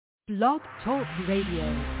Blog Talk Radio.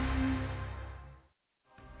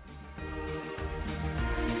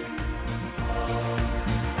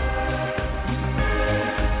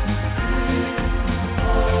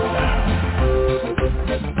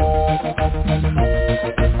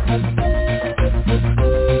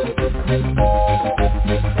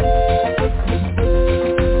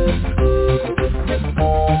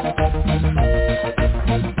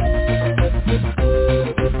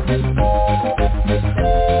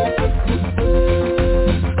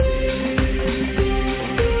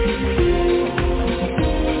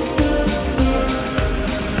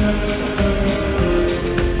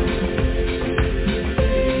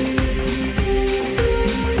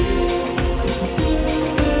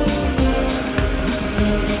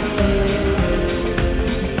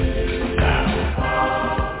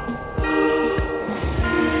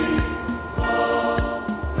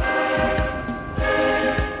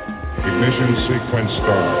 Ignition sequence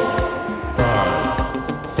start.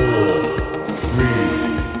 5, 4,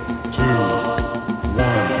 3, 2,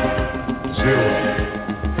 1, 0.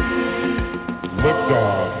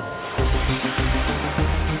 Liftoff.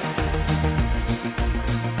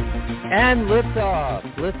 And liftoff.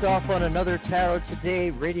 Liftoff on another Tarot Today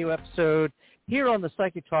radio episode here on the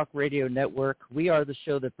Psychic Talk Radio Network. We are the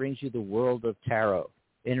show that brings you the world of tarot,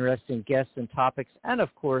 interesting guests and topics, and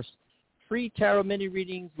of course, free tarot mini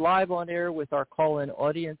readings live on air with our call-in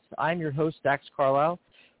audience. I'm your host, Dax Carlisle,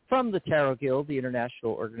 from the Tarot Guild, the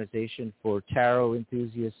international organization for tarot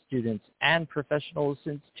enthusiasts, students, and professionals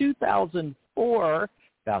since 2004.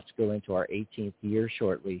 About to go into our 18th year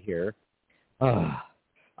shortly here.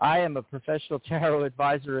 I am a professional tarot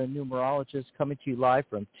advisor and numerologist coming to you live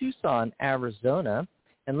from Tucson, Arizona.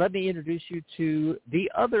 And let me introduce you to the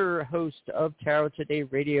other host of Tarot Today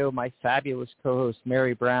Radio, my fabulous co-host,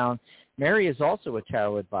 Mary Brown. Mary is also a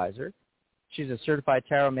tarot advisor. She's a certified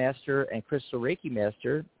tarot master and crystal Reiki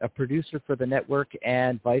master, a producer for the network,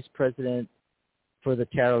 and vice president for the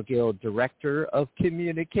Tarot Guild, director of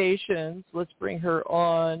communications. Let's bring her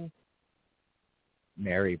on,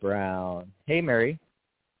 Mary Brown. Hey, Mary.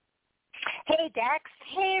 Hey, Dax.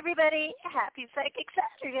 Hey, everybody. Happy Psychic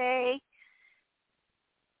Saturday.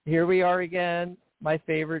 Here we are again, my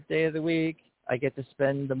favorite day of the week. I get to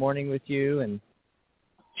spend the morning with you and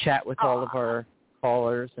chat with all of our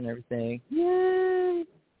callers and everything. Yay!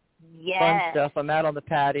 Yes. Fun stuff. I'm out on the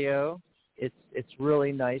patio. It's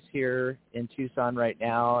really nice here in Tucson right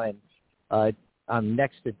now, and I'm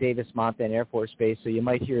next to Davis Monthan Air Force Base, so you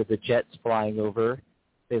might hear the jets flying over.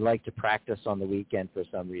 They like to practice on the weekend for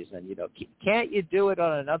some reason. You know, can't you do it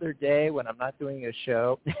on another day when I'm not doing a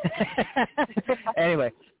show?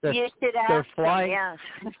 Anyway, they're flying. Yeah.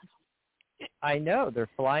 I know they're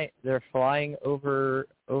flying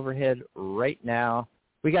overhead right now.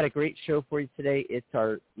 We got a great show for you today. It's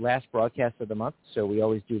our last broadcast of the month, so we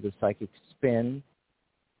always do the Psychic Spin.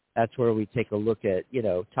 That's where we take a look at,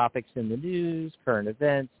 topics in the news, current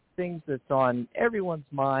events, things that's on everyone's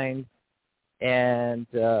mind, and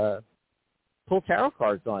pull tarot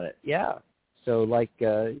cards on it. Yeah. So you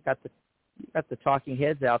got the talking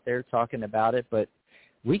heads out there talking about it, but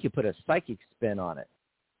we could put a psychic spin on it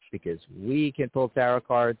because we can pull tarot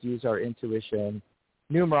cards, use our intuition.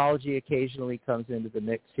 Numerology occasionally comes into the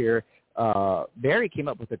mix here. Mary came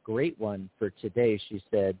up with a great one for today. She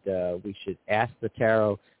said we should ask the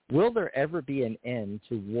tarot, will there ever be an end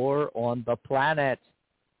to war on the planet?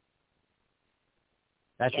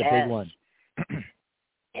 That's a big one.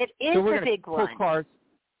 It is so we're a big pull one. Cards.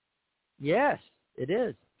 Yes, it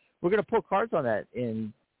is. We're going to pull cards on that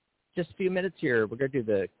in just a few minutes here. We're going to do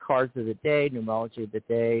the cards of the day, numerology of the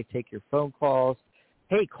day, take your phone calls.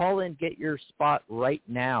 Hey, call in, get your spot right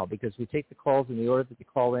now because we take the calls in the order that you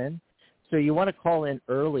call in. So you want to call in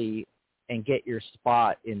early and get your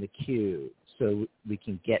spot in the queue so we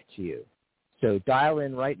can get to you. So dial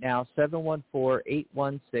in right now,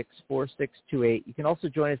 714-816-4628. You can also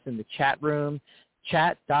join us in the chat room,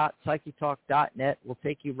 chat.psychitalk.net. We'll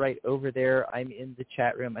take you right over there. I'm in the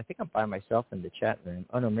chat room. I think I'm by myself in the chat room.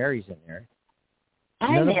 Oh, no, Mary's in there.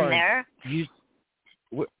 I'm in there.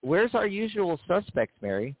 Where's our usual suspects,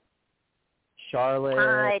 Mary? Charlotte.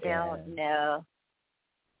 I don't know.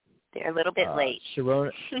 They're a little bit late.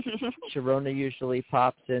 Sharona usually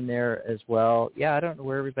pops in there as well. Yeah, I don't know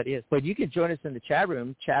where everybody is. But you can join us in the chat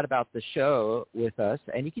room, chat about the show with us,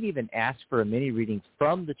 and you can even ask for a mini reading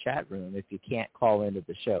from the chat room if you can't call into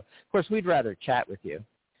the show. Of course, we'd rather chat with you.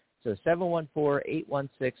 So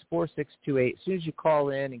 714-816-4628. As soon as you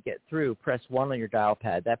call in and get through, press 1 on your dial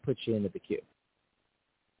pad. That puts you into the queue.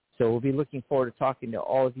 So we'll be looking forward to talking to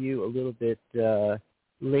all of you a little bit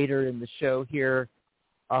later in the show here.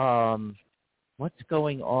 What's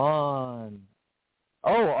going on?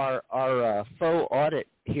 Oh, our faux audit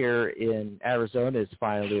here in Arizona is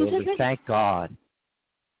finally over. Thank God.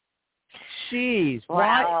 Jeez,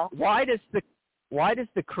 Wow. why does the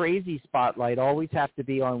crazy spotlight always have to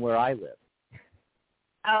be on where I live?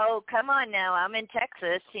 Oh, come on now. I'm in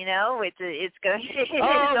Texas, you know. It's going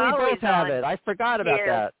Oh, we both have it. I forgot about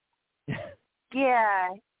that. Yeah.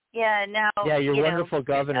 Yeah, now. Yeah, your wonderful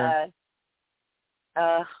governor.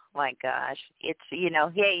 Oh my gosh. It's, you know,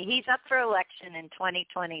 he's up for election in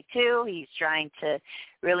 2022. He's trying to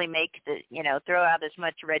really make throw out as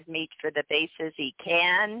much red meat for the base as he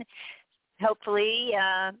can. Hopefully,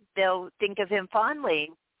 they'll think of him fondly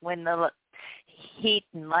when the heat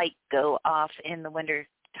and light go off in the winter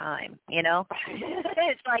time, you know?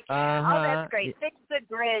 It's like, oh, that's great. Fix the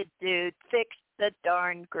grid, dude. Fix the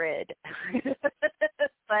darn grid.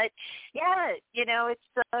 But, yeah, you know, it's...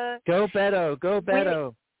 Go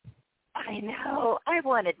Beto. I know. I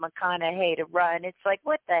wanted McConaughey to run. It's like,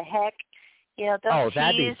 what the heck? You know, don't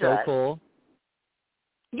that'd be so cool.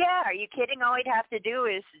 Yeah, are you kidding? All he'd have to do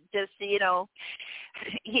is just, to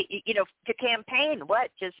campaign,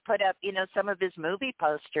 just put up, some of his movie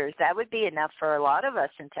posters. That would be enough for a lot of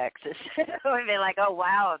us in Texas. We'd be like, oh,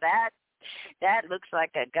 wow, that looks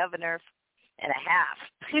like a governor and a half.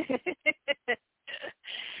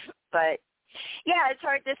 But, yeah, it's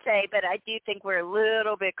hard to say, but I do think we're a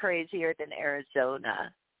little bit crazier than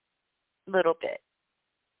Arizona. A little bit.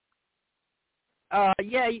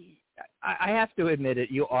 Yeah, I have to admit it.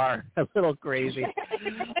 You are a little crazy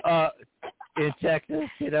in Texas,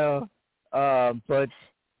 but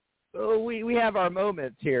we have our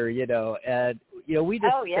moments here, and we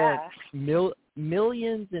just spent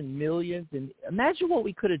millions and millions, and imagine what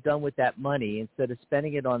we could have done with that money instead of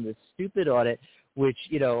spending it on this stupid audit, which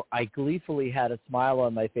I gleefully had a smile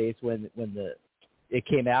on my face when it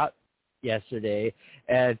came out yesterday,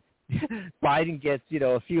 and Biden gets,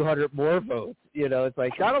 a few hundred more votes. It's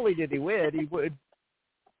like not only did he win, he would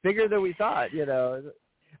bigger than we thought.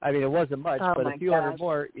 I mean, it wasn't much, but a few hundred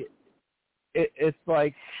more. It's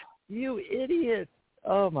like, you idiot!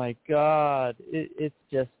 Oh my God! It's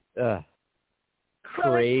just crazy.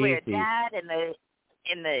 Well, it's weird. That and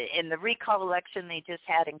in the recall election they just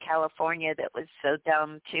had in California that was so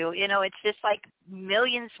dumb too. It's just like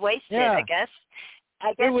millions wasted. Yeah. I guess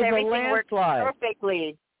it was everything works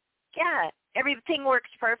perfectly. Yeah, everything works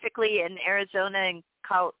perfectly in Arizona and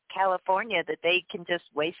California that they can just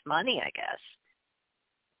waste money, I guess.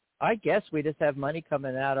 I guess we just have money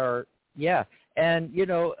coming out our, and,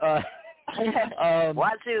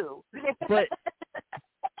 wazoo.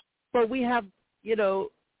 but we have,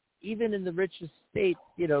 even in the richest state,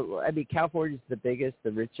 I mean, California's the biggest,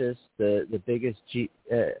 the richest, the biggest.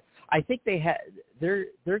 I think they had their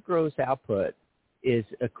gross output is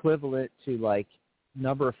equivalent to like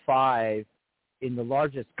number 5 in the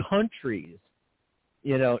largest countries,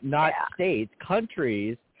 not states,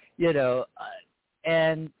 countries,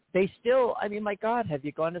 and they still, I mean, my God, have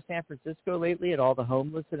you gone to San Francisco lately and all the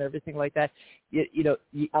homeless and everything like that? L.A.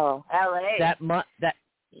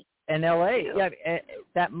 And L.A.,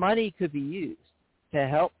 that money could be used to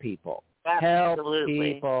help people. Absolutely.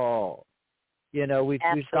 Help people. We've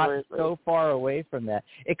gotten so far away from that.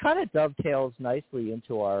 It kind of dovetails nicely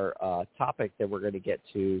into our topic that we're going to get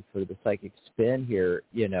to for the Psychic Spin here.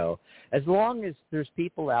 As long as there's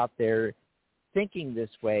people out there thinking this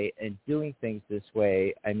way and doing things this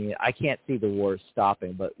way, I mean, I can't see the war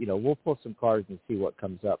stopping, but, we'll pull some cards and see what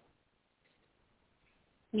comes up.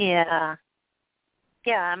 Yeah.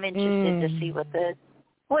 Yeah, I'm interested to see what the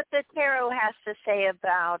tarot has to say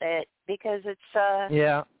about it, because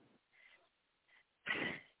it's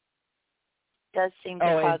does seem to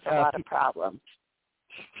cause a lot of problems.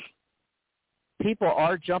 People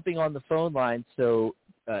are jumping on the phone line, so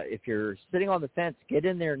if you're sitting on the fence, get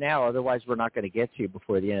in there now. Otherwise, we're not going to get to you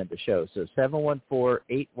before the end of the show. So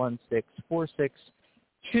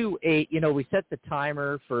 714-816-4628. We set the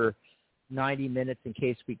timer for 90 minutes in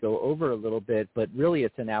case we go over a little bit, but really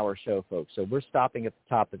it's an hour show, folks. So we're stopping at the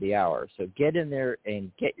top of the hour. So get in there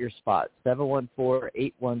and get your spot.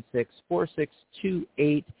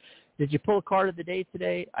 714-816-4628. Did you pull a card of the day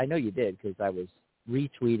today? I know you did, because I was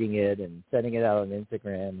retweeting it and sending it out on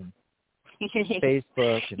Instagram and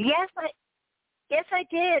Facebook. And... Yes, I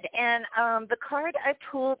did. And the card I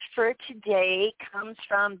pulled for today comes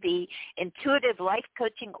from the Intuitive Life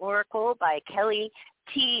Coaching Oracle by Kelly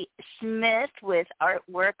T. Smith, with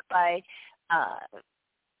artwork by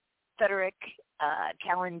Frederick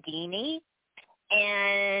Calandini.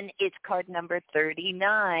 And it's card number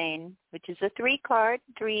 39, which is a 3 card.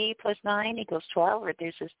 3 plus 9 equals 12,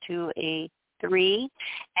 reduces to a 3,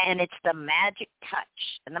 and it's the magic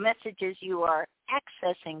touch. And the message is you are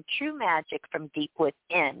accessing true magic from deep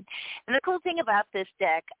within. And the cool thing about this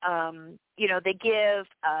deck, they give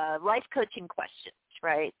life coaching questions,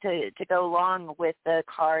 right, to go along with the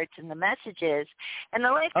cards and the messages. And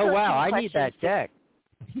the life coaching wow, I questions, need that deck.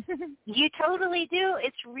 You totally do.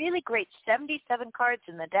 It's really great. 77 cards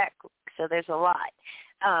in the deck, so there's a lot.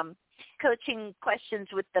 Coaching questions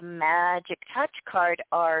with the Magic Touch card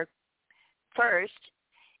are, first,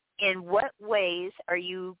 in what ways are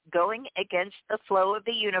you going against the flow of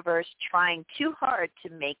the universe, trying too hard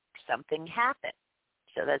to make something happen?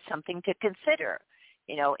 So that's something to consider.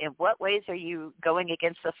 In what ways are you going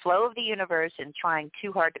against the flow of the universe and trying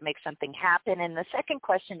too hard to make something happen? And the second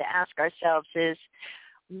question to ask ourselves is,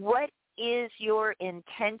 what is your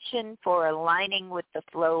intention for aligning with the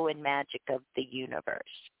flow and magic of the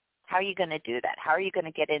universe? How are you going to do that? How are you going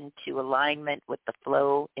to get into alignment with the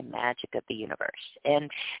flow and magic of the universe? And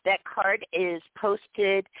that card is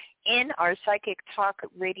posted in our Psychic Talk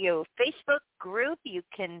Radio Facebook group. You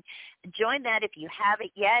can join that if you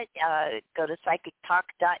haven't yet. Go to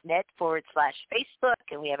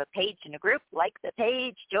psychictalk.net/Facebook, and we have a page in the group. Like the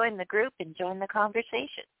page, join the group, and join the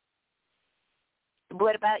conversation.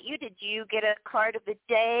 What about you? Did you get a card of the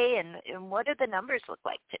day, and what do the numbers look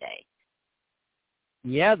like today?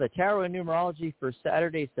 Yeah, the Tarot and Numerology for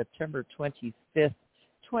Saturday, September 25th,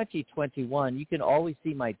 2021. You can always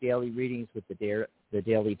see my daily readings with the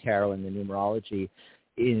Daily Tarot and the Numerology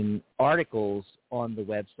in articles on the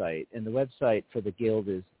website. And the website for the Guild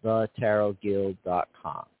is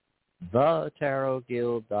thetarotguild.com.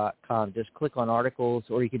 thetarotguild.com. Just click on articles,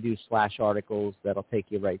 or you can do /articles. That'll take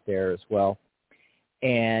you right there as well.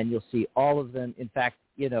 And you'll see all of them. In fact,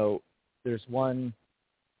 there's one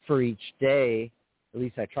for each day. At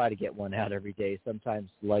least I try to get one out every day. Sometimes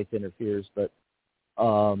life interferes, but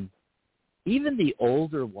even the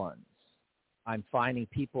older ones, I'm finding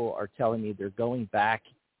people are telling me they're going back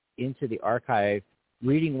into the archive,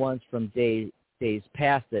 reading ones from days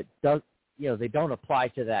past that they don't apply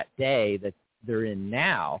to that day that they're in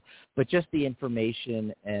now, but just the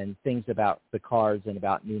information and things about the cards and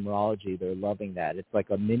about numerology, they're loving that. It's like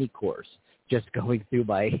a mini course just going through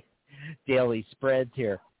my daily spreads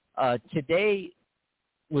here. Today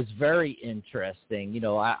was very interesting.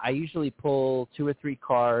 I usually pull 2 or 3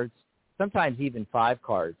 cards, sometimes even 5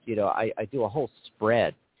 cards. I do a whole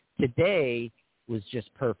spread. Today was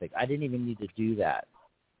just perfect. I didn't even need to do that.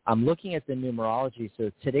 I'm looking at the numerology, so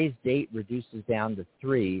today's date reduces down to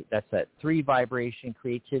 3. That's that 3 vibration,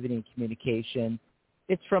 creativity, and communication.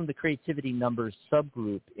 It's from the creativity numbers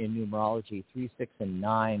subgroup in numerology, 3, 6, and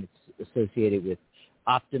 9. It's associated with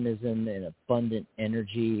optimism and abundant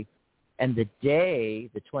energy. And the day,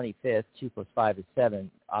 the 25th, 2 plus 5 is 7.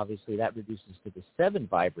 Obviously, that reduces to the 7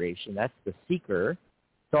 vibration. That's the seeker.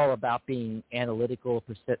 It's all about being analytical,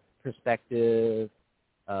 perspective,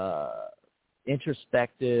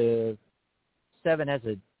 introspective. 7 has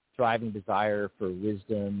a driving desire for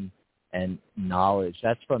wisdom and knowledge.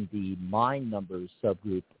 That's from the mind numbers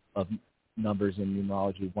subgroup of numbers in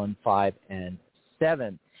numerology, 1, 5, and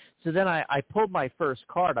 7. So then I pulled my first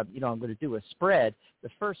card. I'm going to do a spread.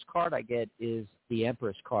 The first card I get is the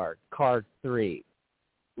Empress card, card 3,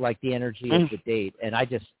 like the energy of the date. And I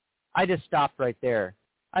just stopped right there.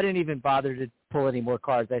 I didn't even bother to pull any more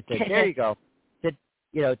cards. I said, there you go.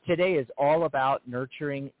 Today is all about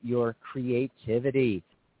nurturing your creativity.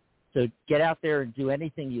 So get out there and do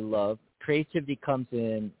anything you love. Creativity comes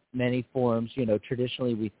in many forms.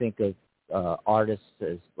 Traditionally we think of artists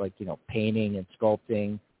as painting and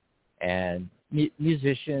sculpting, and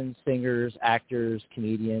musicians, singers, actors,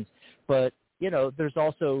 comedians. But, there's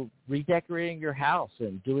also redecorating your house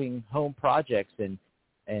and doing home projects and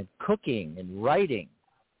cooking and writing.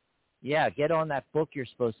 Yeah, get on that book you're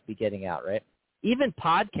supposed to be getting out, right? Even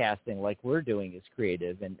podcasting like we're doing is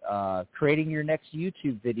creative, and creating your next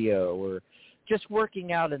YouTube video, or just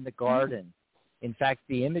working out in the garden. In fact,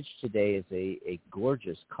 the image today is a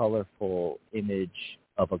gorgeous, colorful image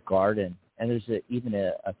of a garden. And there's even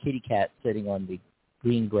a kitty cat sitting on the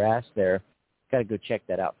green grass there. Got to go check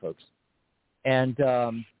that out, folks. And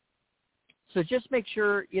so just make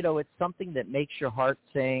sure, it's something that makes your heart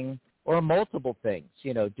sing, or multiple things.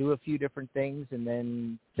 Do a few different things, and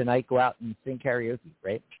then tonight go out and sing karaoke,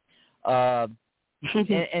 right?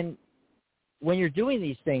 And when you're doing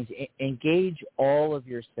these things, engage all of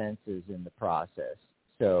your senses in the process.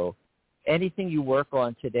 So anything you work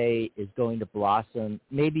on today is going to blossom,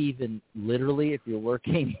 maybe even literally if you're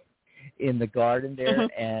working in the garden there,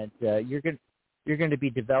 and you're going to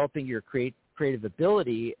be developing your creative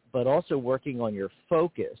ability, but also working on your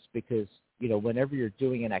focus, because whenever you're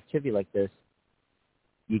doing an activity like this,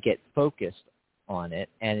 you get focused on it,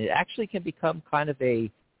 and it actually can become kind of a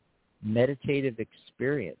meditative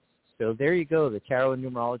experience. So there you go, the Tarot and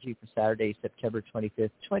Numerology for Saturday, September 25th,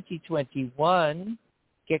 2021.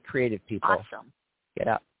 Get creative, people. Awesome. Get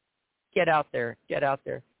out there.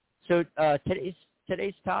 So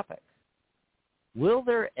today's topic: will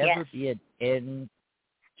there ever be an end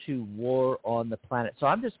to war on the planet? So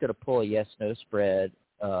I'm just going to pull a yes/no spread,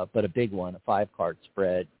 but a big one, a 5-card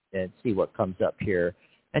spread, and see what comes up here,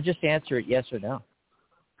 and just answer it yes or no,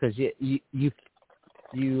 because you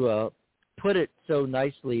put it so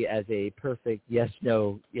nicely as a perfect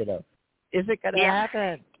yes/no. Is it going to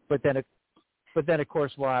happen? But then of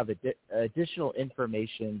course we'll have additional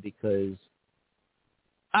information because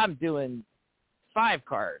I'm doing 5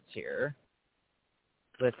 cards here.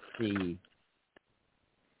 Let's see.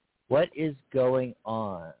 What is going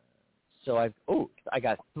on? So I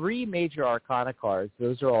got 3 major arcana cards.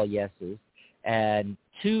 Those are all yeses. And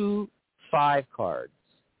 2 5 cards.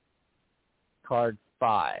 Card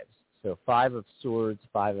 5s. So 5 of swords,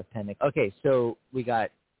 5 of pentacles. Okay, so we got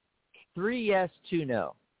 3 yes, 2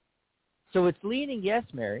 no. So it's leaning yes,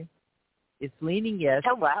 Mary. It's leaning yes.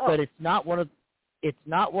 Oh, wow. But it's not one of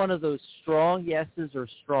those strong yeses or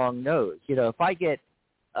strong nos. If I get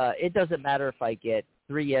it doesn't matter if I get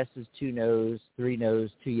 3 yeses, 2 nos, 3 nos,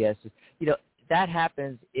 2 yeses. That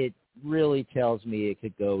happens. It really tells me it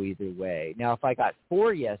could go either way. Now, if I got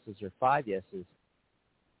 4 yeses or 5 yeses,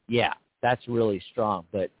 yeah, that's really strong.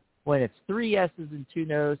 But when it's 3 yeses and 2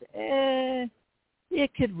 nos,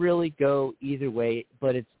 it could really go either way.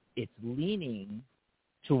 But it's leaning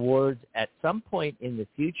towards, at some point in the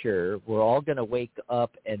future, we're all going to wake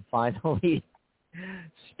up and finally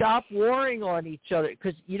stop warring on each other,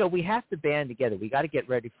 because we have to band together. We got to get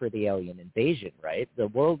ready for the alien invasion, right? The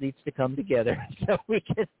world needs to come together so we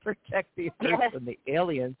can protect the Earth from the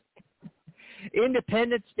aliens.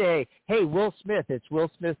 Independence Day. Hey, Will Smith. It's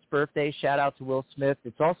Will Smith's birthday. Shout out to Will Smith.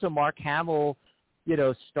 It's also Mark Hamill.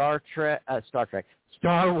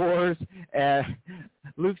 Star Wars,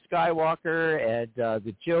 Luke Skywalker, and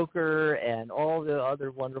the Joker, and all the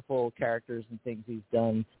other wonderful characters and things he's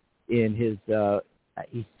done in his,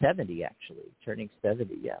 he's 70 actually, turning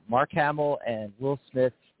 70, yeah. Mark Hamill and Will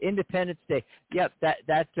Smith, Independence Day. Yep,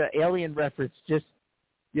 that alien reference just,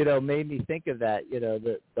 made me think of that,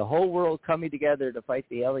 the whole world coming together to fight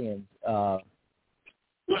the aliens.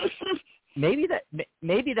 Maybe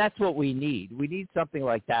that's what we need. We need something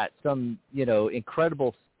like that, some,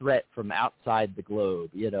 incredible threat from outside the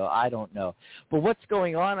globe. I don't know. But what's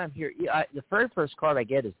going on here, the very first card I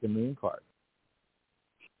get is the Moon card.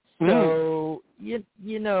 So, and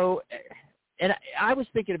I was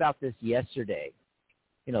thinking about this yesterday,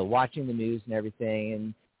 watching the news and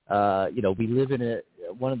everything. And, we live in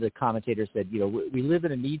one of the commentators said, we live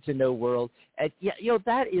in a need-to-know world. And,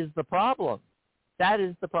 that is the problem. That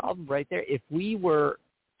is the problem right there. If we were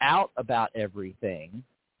out about everything,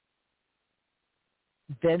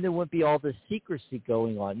 then there wouldn't be all this secrecy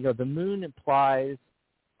going on. The moon implies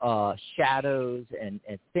shadows and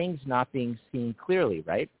things not being seen clearly,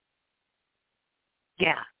 right?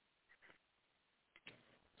 Yeah.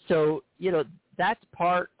 So, that's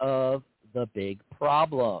part of the big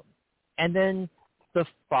problem. And then the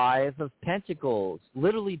 5 of Pentacles,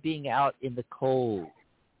 literally being out in the cold.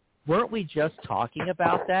 Weren't we just talking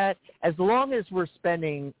about that? As long as we're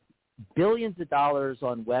spending billions of dollars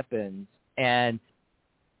on weapons and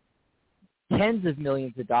tens of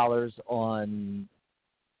millions of dollars on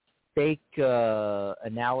fake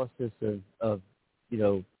analysis of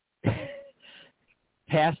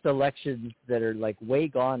past elections that are like way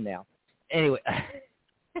gone now. Anyway,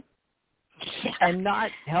 and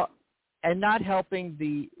not helping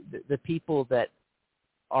the people that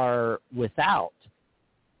are without.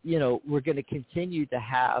 We're going to continue to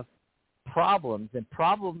have problems, and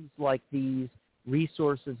problems like these,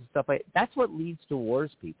 resources and stuff like that's what leads to wars,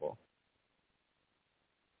 people.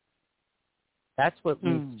 That's what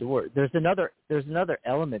leads to war. There's another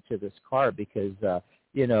element to this card because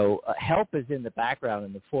help is in the background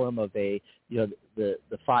in the form of the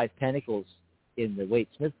 5 Pentacles in the Wade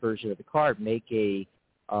Smith version of the card make a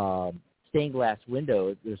stained glass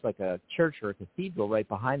window. There's like a church or a cathedral right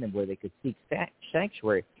behind them where they could seek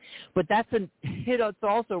sanctuary. But it's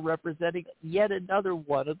also representing yet another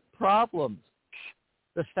one of the problems.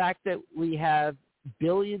 The fact that we have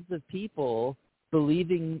billions of people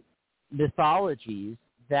believing mythologies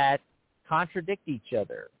that contradict each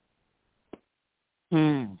other.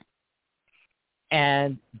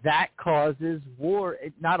 And that causes war.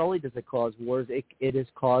 Not only does it cause wars, it has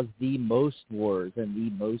caused the most wars and the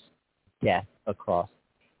most death across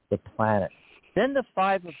the planet. Then the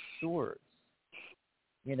 5 of Swords.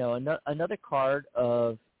 Another card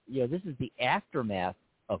of, this is the aftermath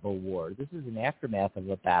of a war. This is an aftermath of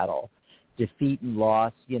a battle, defeat and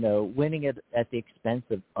loss, winning it at the expense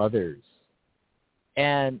of others.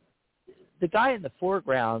 And the guy in the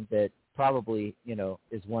foreground that probably,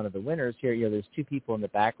 is one of the winners here, there's two people in the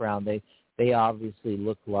background. They obviously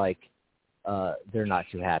look like they're not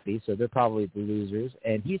too happy, so they're probably the losers.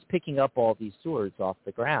 And he's picking up all these swords off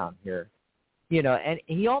the ground here, and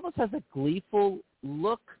he almost has a gleeful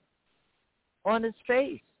look on his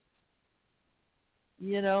face.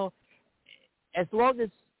 As long as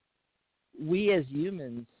we as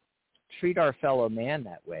humans treat our fellow man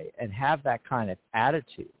that way and have that kind of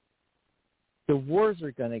attitude, the wars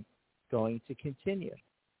are going to continue.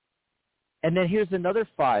 And then here's another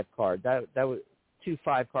 5 card. That was 2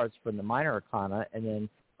 5 cards from the minor arcana, and then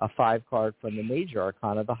a 5 card from the major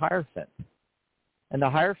arcana, the Hierophant. And the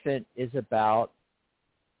Hierophant is about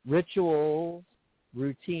rituals,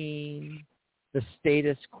 routine, the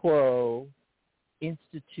status quo,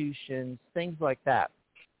 institutions, things like that.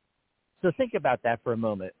 So think about that for a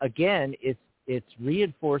moment. Again, it's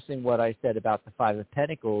reinforcing what I said about the 5 of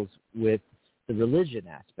Pentacles with the religion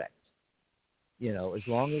aspect. As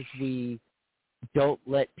long as we don't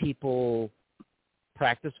let people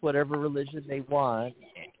practice whatever religion they want,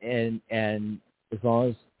 and as long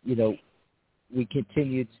as, we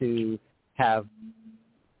continue to have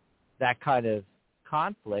that kind of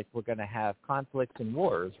conflict, we're going to have conflicts and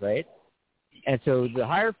wars, right? And so the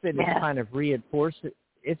Hierophant is kind of reinforcing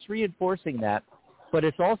that, but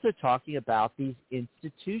it's also talking about these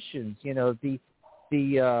institutions, the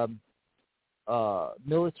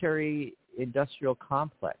military-industrial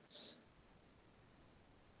complex.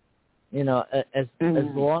 As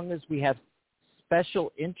long as we have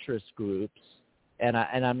special interest groups, and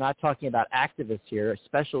I'm not talking about activists here,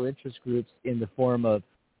 special interest groups in the form of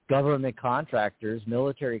government contractors,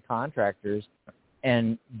 military contractors,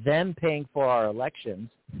 and them paying for our elections,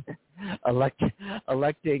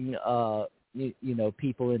 electing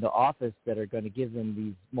people into office that are going to give them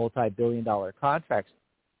these multi-billion-dollar contracts.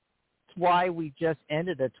 That's why we just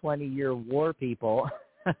ended a 20-year war, people.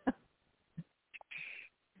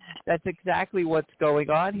 That's exactly what's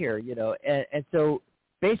going on here, and so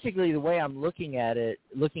basically the way I'm looking at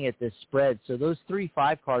this spread, so those 3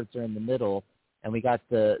 5 cards are in the middle, and we got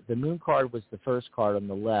the Moon card was the first card on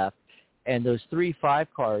the left, and those 3 5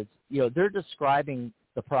 cards, they're describing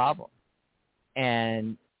the problem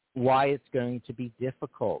and why it's going to be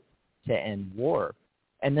difficult to end war.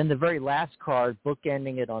 And then the very last card,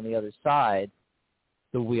 bookending it on the other side,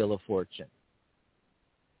 the Wheel of Fortune.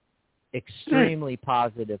 Extremely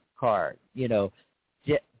positive card.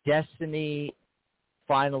 Destiny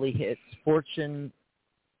finally hits. Fortune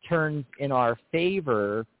turns in our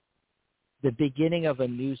favor, the beginning of a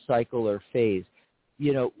new cycle or phase.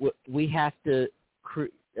 We have to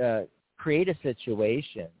create a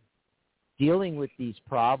situation dealing with these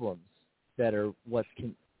problems that are what's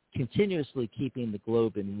continuously keeping the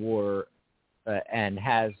globe in war, and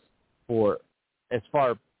has for as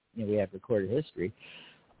far we have recorded history.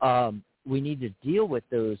 We need to deal with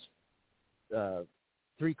those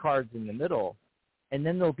 3 cards in the middle, and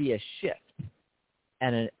then there'll be a shift,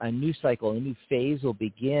 and a new cycle, a new phase will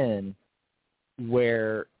begin,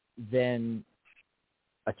 where then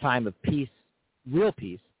a time of peace, real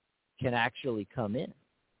peace, can actually come in.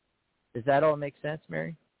 Does that all make sense,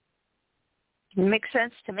 Mary? It makes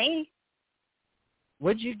sense to me.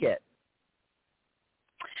 What'd you get?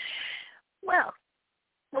 Well,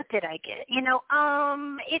 what did I get?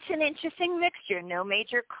 It's an interesting mixture. No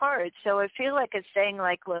major cards, so I feel like it's saying,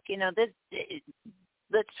 look,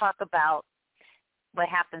 let's talk about what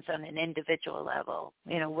happens on an individual level.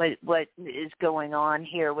 What is going on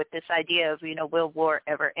here with this idea of, will war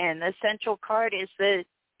ever end? The central card is the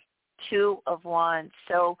 2 of Wands.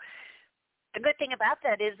 So the good thing about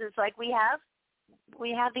that is we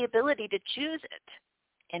have the ability to choose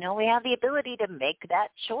it. We have the ability to make that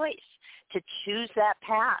choice, to choose that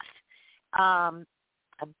path.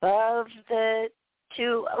 Above the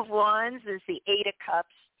 2 of Wands is the 8 of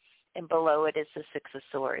Cups, and below it is the 6 of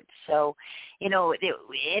Swords. So, in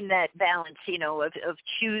that balance, of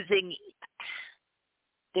choosing,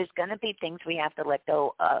 there's going to be things we have to let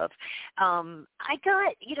go of. I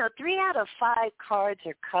got, 3 out of 5 cards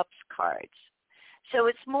are Cups cards. So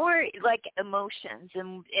it's more like emotions,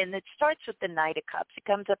 and it starts with the Knight of Cups. It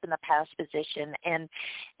comes up in the past position, and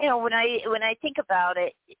when I think about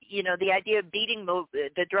it, the idea of beating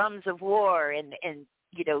the drums of war and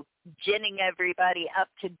ginning everybody up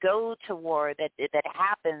to go to war that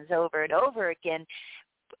happens over and over again,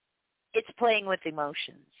 it's playing with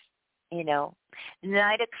emotions. The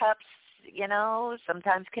Knight of Cups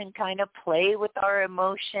sometimes can kind of play with our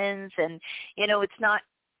emotions, and,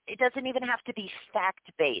 it doesn't even have to be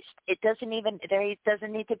fact-based. There doesn't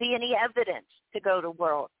need to be any evidence to go to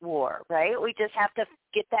world war, right? We just have to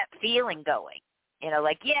get that feeling going,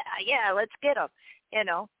 yeah, let's get them,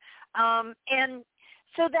 and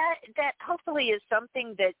so that hopefully is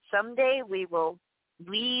something that someday we will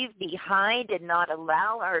leave behind and not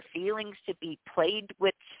allow our feelings to be played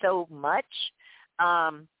with so much.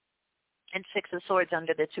 And Six of Swords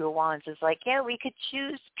under the Two of Wands is like, yeah, we could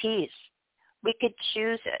choose peace. We could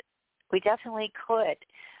choose it. We definitely could.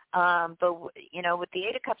 But, with the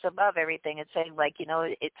Eight of Cups above everything, it's saying,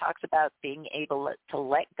 it talks about being able to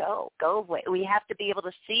let go. Go away. We have to be able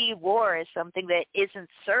to see war as something that isn't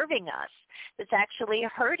serving us, that's actually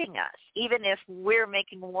hurting us. Even if we're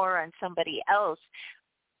making war on somebody else,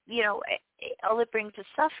 all it brings is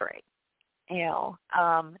suffering,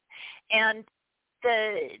 And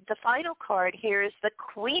the final card here is the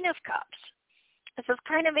Queen of Cups. This is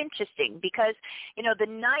kind of interesting because, the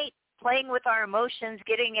Knight, playing with our emotions,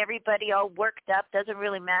 getting everybody all worked up, doesn't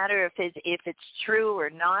really matter if it's true or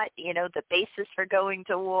not, the basis for going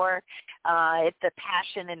to war, if the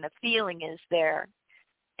passion and the feeling is there,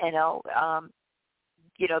 they're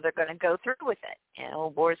going to go through with it.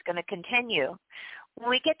 War's going to continue. When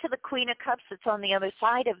we get to the Queen of Cups that's on the other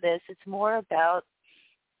side of this, it's more about,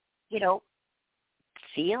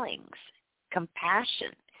 feelings,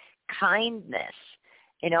 compassion, kindness,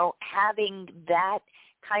 having that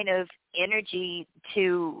kind of energy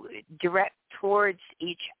to direct towards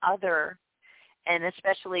each other, and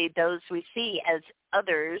especially those we see as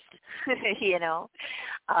others,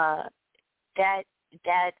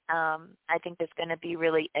 that I think is going to be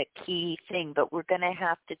really a key thing, but we're going to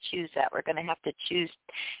have to choose that. We're going to have to choose,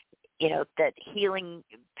 that healing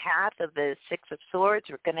path of the Six of Swords.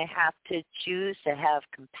 We're going to have to choose to have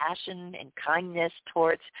compassion and kindness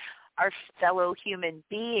towards our fellow human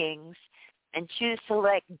beings, and choose to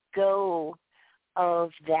let go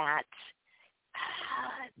of that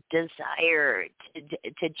desire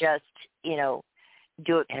to just,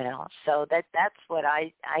 do it, So that's what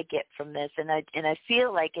I get from this, and I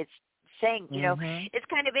feel like it's saying, it's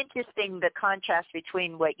kind of interesting, the contrast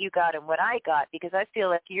between what you got and what I got, because I feel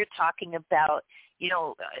like you're talking about,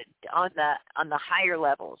 on the higher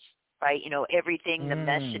levels, right? Everything, the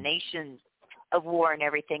machinations of war and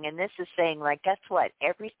everything. And this is saying, guess what?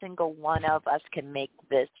 Every single one of us can make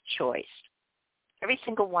this choice. Every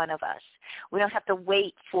single one of us. We don't have to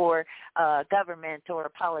wait for a government or a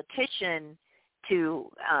politician to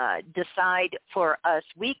decide for us.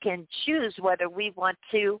 We can choose whether we want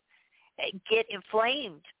to get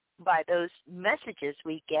inflamed by those messages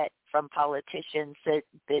we get from politicians that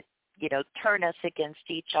turn us against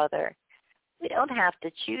each other. We don't have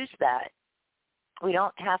to choose that. We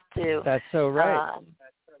don't have to. That's so right.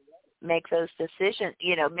 Make those decisions.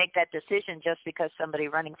 Make that decision just because somebody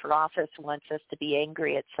running for office wants us to be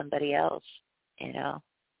angry at somebody else.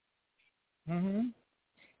 Mhm.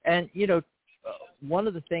 And one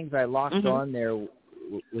of the things I locked on there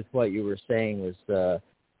with what you were saying was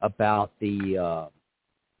about the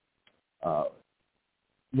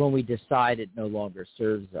when we decide it no longer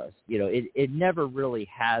serves us. It never really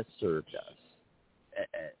has served us.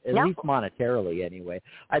 At least monetarily, anyway.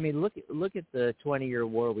 I mean, look at the 20-year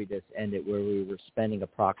war we just ended, where we were spending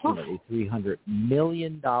approximately $300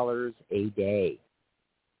 million a day.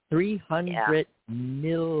 $300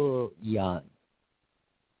 million.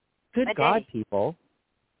 Good God, people!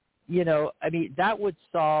 That would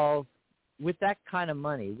solve, with that kind of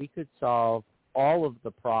money, we could solve all of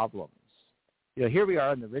the problems. Here we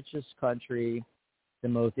are in the richest country, the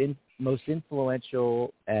most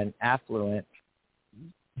influential and affluent.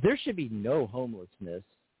 There should be no homelessness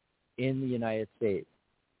in the United States.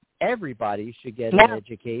 Everybody should get an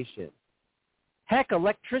education. Heck,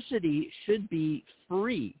 electricity should be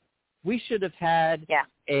free. We should have had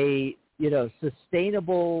a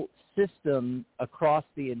sustainable system across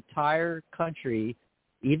the entire country,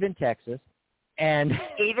 even Texas, and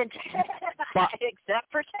except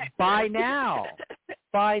for Texas. By now,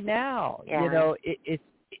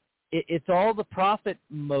 it's all the profit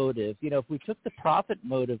motive. If we took the profit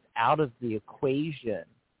motive out of the equation,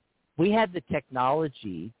 we had the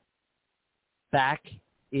technology back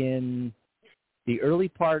in the early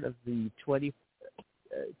part of the 20th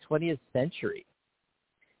century,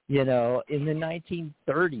 in the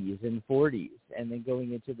 1930s and 40s, and then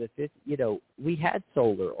going into the 50s, we had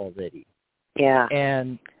solar already. Yeah.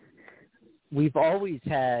 And we've always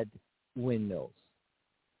had windmills.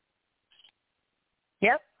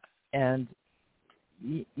 Yep. And,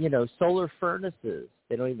 solar furnaces,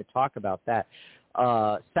 they don't even talk about that.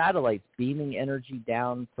 Satellites beaming energy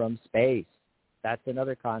down from space. That's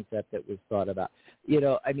another concept that was thought about.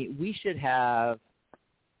 I mean, we should have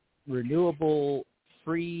renewable,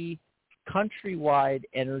 free, countrywide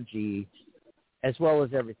energy as well as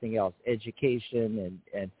everything else. Education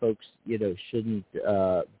and folks, shouldn't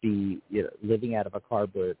be living out of a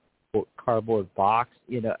cardboard box.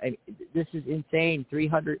 I mean, this is insane.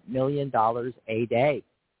 $300 million a day.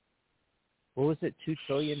 What was it? $2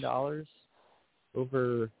 trillion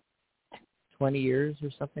over 20 years or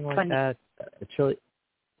something like that. A trillion,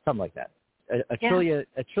 something like that. A trillion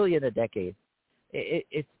a decade.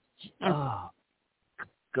 It's oh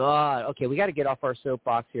God. Okay, we got to get off our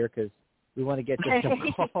soapbox here because we want to get to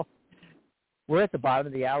some call. We're at the bottom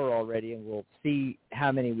of the hour already, and we'll see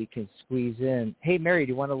how many we can squeeze in. Hey, Mary,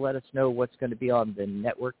 do you want to let us know what's going to be on the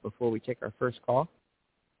network before we take our first call?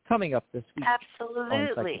 Coming up this week.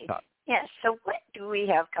 Absolutely. Yes, so what do we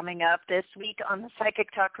have coming up this week on the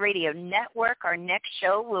Psychic Talk Radio Network? Our next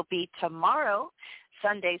show will be tomorrow,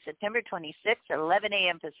 Sunday, September 26th at 11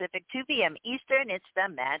 a.m. Pacific, 2 p.m. Eastern. It's the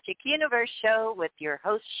Magic Universe Show with your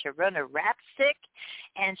host, Sharona Rapsick,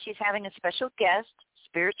 and she's having a special guest,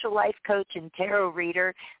 spiritual life coach and tarot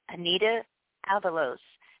reader, Anita Avalos.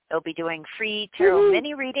 They'll be doing free tarot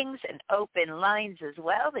mini readings and open lines as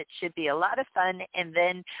well. It should be a lot of fun. And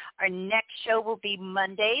then our next show will be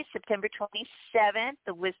Monday, September 27th,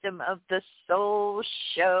 the Wisdom of the Soul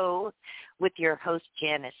Show with your host,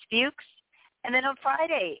 Janice Fuchs. And then on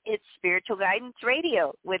Friday, it's Spiritual Guidance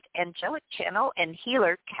Radio with Angelic Channel and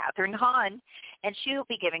healer Catherine Hahn. And she'll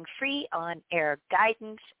be giving free on-air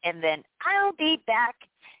guidance. And then I'll be back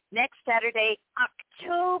next Saturday,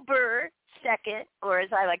 October 2nd, or as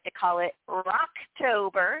I like to call it,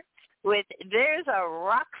 Rocktober, with There's a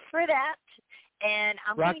Rock for That. And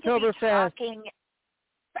I'm going to be talking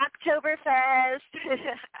Rocktoberfest.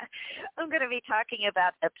 I'm going to be talking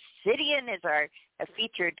about obsidian as our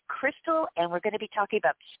featured crystal, and we're going to be talking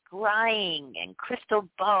about scrying and crystal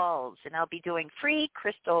balls, and I'll be doing free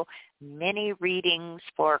crystal mini readings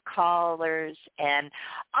for callers. And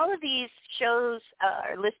all of these shows,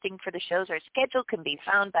 our listing for the shows, our schedule can be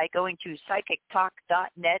found by going to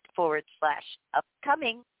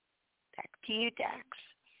psychictalk.net/upcoming. Back to you, Dax.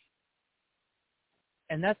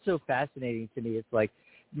 And that's so fascinating to me. It's like,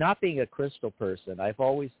 not being a crystal person, I've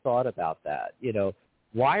always thought about that.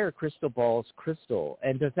 Why are crystal balls crystal?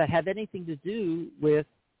 And does that have anything to do with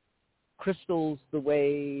crystals the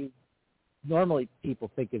way normally people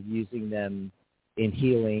think of using them in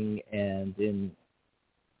healing and in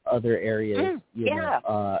other areas?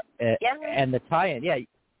 And the tie-in. Yeah.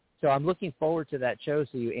 So I'm looking forward to that show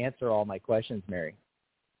so you answer all my questions, Mary.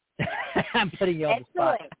 I'm putting you on the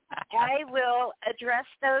spot. I will address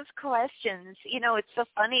those questions. It's so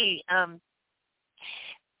funny.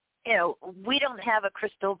 We don't have a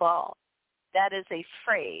crystal ball. That is a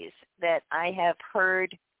phrase that I have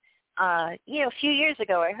heard. A few years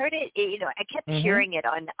ago, I heard it. I kept hearing it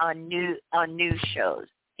on news shows.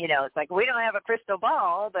 It's like, we don't have a crystal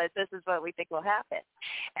ball, but this is what we think will happen.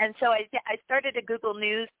 And so I started a Google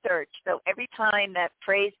News search. So every time that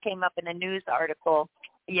phrase came up in a news article,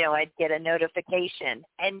 I'd get a notification.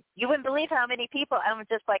 And you wouldn't believe how many people, I'm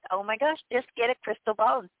just like, oh, my gosh, just get a crystal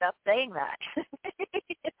ball and stop saying that.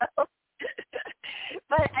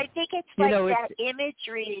 But I think it's like that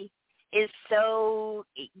imagery is so,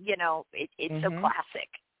 it's so classic.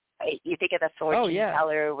 Right? You think of the fortune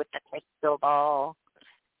teller with the crystal ball.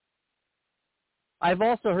 I've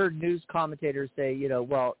also heard news commentators say,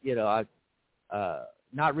 I'm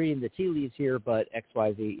not reading the tea leaves here, but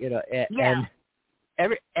XYZ, and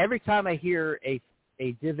every time I hear a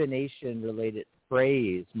divination-related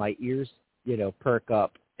phrase, my ears, perk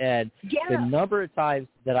up. And the number of times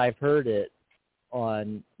that I've heard it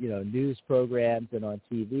on, news programs and on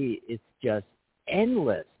TV, it's just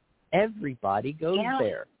endless. Everybody goes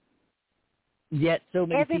there. Yet so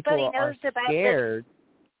many people are scared.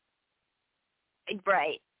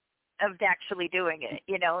 Right. Of actually doing it.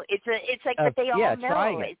 It's like that they all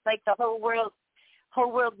know. It's like the whole world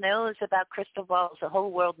knows about crystal balls. The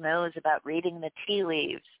whole world knows about reading the tea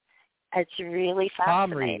leaves. It's really fascinating.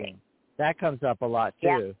 Palm reading. That comes up a lot too.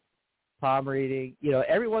 Yeah. Palm reading.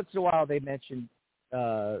 Every once in a while they mention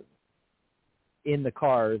in the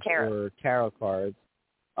cards or tarot cards.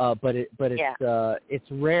 But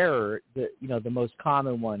it's rarer. The most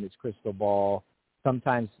common one is crystal ball.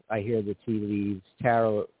 Sometimes I hear the tea leaves,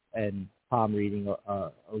 tarot and palm reading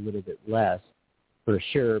a little bit less, for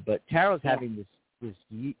sure. But tarot's having this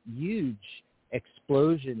huge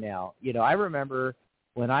explosion now. I remember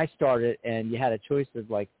when I started, and you had a choice of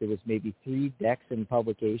there was maybe 3 decks in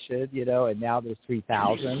publication, and now there's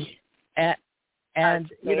 3,000. And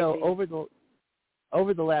That's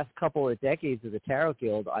over the last couple of decades of the Tarot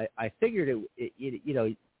Guild, I figured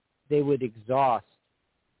it they would exhaust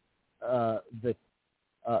the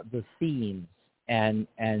themes and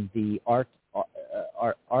the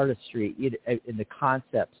artistry and the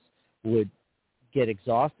concepts would get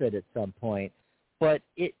exhausted at some point, but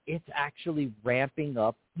it's actually ramping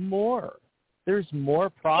up more. There's more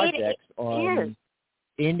projects on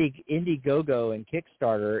Indiegogo and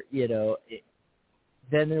Kickstarter,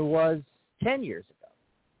 than there was 10 years ago.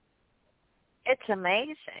 It's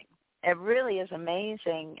amazing. It really is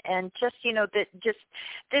amazing. And just,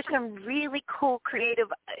 there's some really cool creative,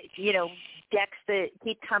 decks that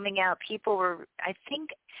keep coming out. People were, I think,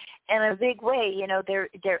 in a big way,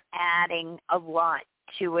 they're adding a lot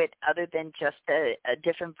to it other than just a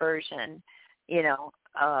different version,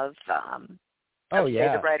 of say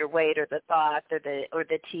the Rider-Waite or the Thoth or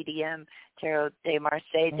the TDM Tarot de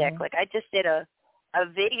Marseille deck. Like I just did a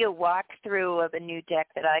video walkthrough of a new deck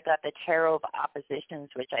that I got, the Tarot of Oppositions,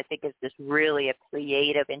 which I think is just really a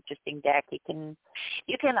creative, interesting deck. You can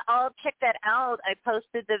all check that out. I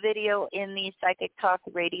posted the video in the Psychic Talk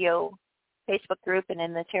Radio Facebook group and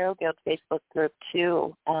in the Tarot Guild Facebook group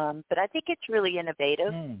too. But I think it's really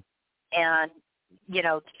innovative and,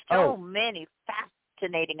 so many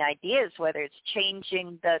fascinating ideas, whether it's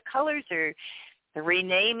changing the colors or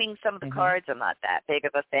renaming some of the cards. I'm not that big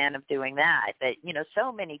of a fan of doing that, but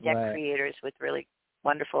so many deck creators with really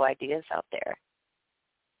wonderful ideas out there.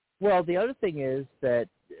 Well, the other thing is that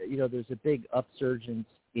there's a big upsurgence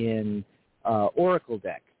in oracle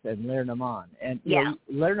decks and Lenormand, and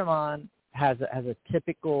Lenormand has a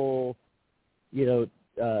typical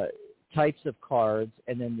types of cards,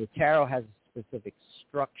 and then the tarot has a specific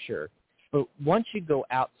structure. But once you go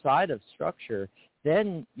outside of structure,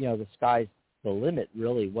 then the sky's the limit,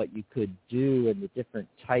 really, what you could do and the different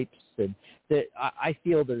types. And I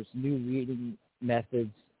feel there's new reading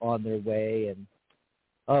methods on their way, and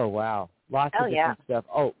lots of different stuff.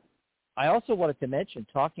 Oh, I also wanted to mention,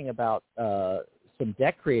 talking about some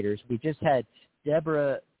deck creators, we just had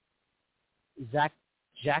Deborah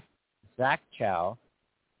Zachau.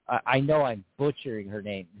 I know I'm butchering her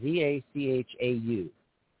name. Zachau.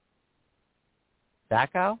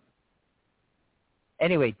 Zachau?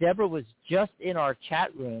 Anyway, Deborah was just in our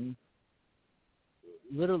chat room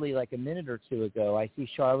literally like a minute or two ago. I see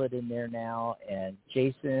Charlotte in there now and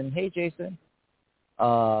Jason. Hey, Jason.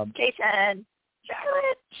 Jason.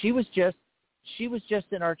 Charlotte. She was just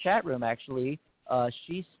in our chat room, actually.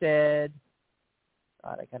 She said,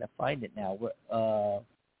 God, I gotta find it now.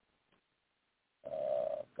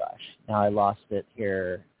 Gosh, now I lost it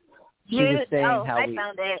here. She was saying how I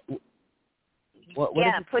found it. What does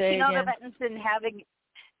it pushing say all again? the buttons and having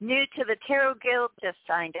new to the Tarot Guild, just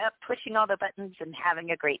signed up, pushing all the buttons and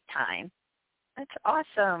having a great time. That's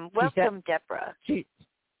awesome. Welcome, Deborah. She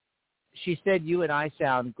said you and I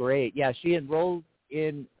sound great. Yeah, she enrolled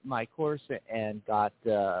in my course and got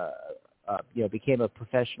became a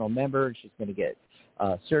professional member, and she's going to get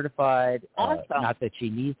certified. Awesome. Not that she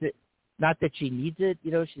needs it. She's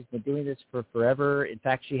been doing this for forever. In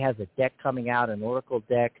fact, she has a deck coming out, an oracle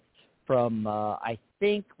deck from I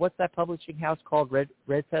think, what's that publishing house called? Red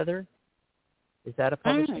Feather? Is that a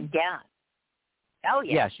publishing? Yeah. Oh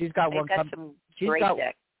yeah. Yeah, she's got one. Some great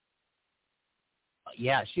decks.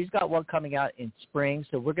 Yeah, she's got one coming out in spring,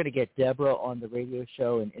 so we're going to get Deborah on the radio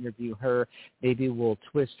show and interview her. Maybe we'll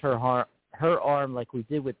twist her arm like we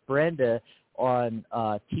did with Brenda on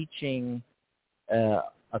teaching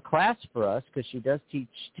a class for us, because she does teach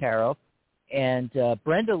tarot. And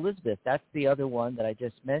Brenda Elizabeth, that's the other one that I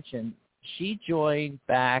just mentioned. She joined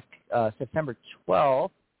back September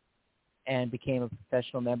 12th and became a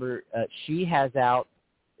professional member. She has out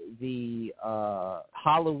the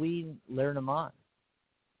Halloween Lenormand.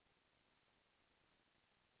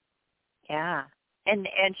 Yeah. And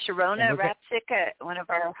Sharona Rapsik, one of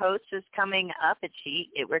our hosts, is coming up, and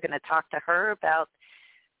we're going to talk to her about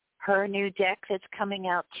her new deck that's coming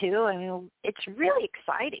out too. I mean, it's really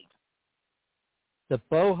exciting. The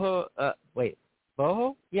Boho,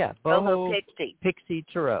 Boho? Yeah, Boho Pixie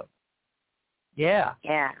Tarot. Yeah.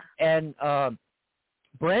 Yeah. And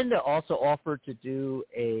Brenda also offered to do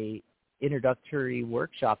a introductory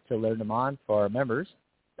workshop to Lenormand for our members.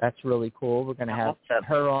 That's really cool. We're going to have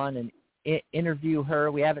her on and interview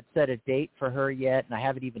her. We haven't set a date for her yet, and I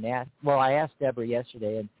haven't even asked. Well, I asked Deborah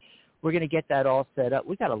yesterday, and we're going to get that all set up.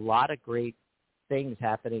 We got a lot of great things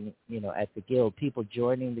happening, at the Guild. People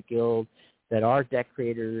joining the Guild that are deck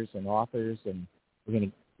creators and authors, and we're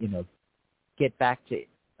going to, get back to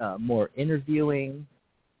more interviewing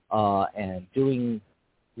and doing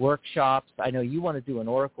workshops. I know you want to do an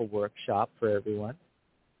Oracle workshop for everyone.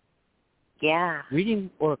 Yeah. Reading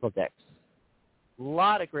Oracle decks. A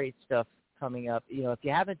lot of great stuff coming up. You know, if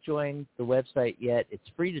you haven't joined the website yet, it's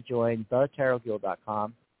free to join,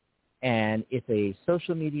 thetarotguild.com. And it's a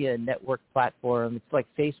social media network platform. It's like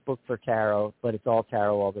Facebook for tarot, but it's all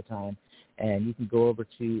tarot all the time. And you can go over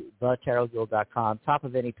to thetarotguild.com, top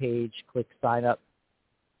of any page, click sign up.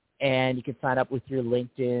 And you can sign up with your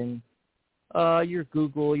LinkedIn, your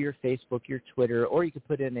Google, your Facebook, your Twitter, or you can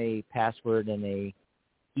put in a password and a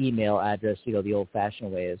email address, you know, the old-fashioned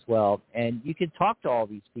way as well. And you can talk to all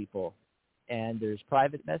these people. And there's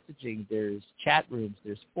private messaging, there's chat rooms,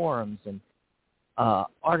 there's forums, and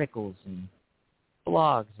articles and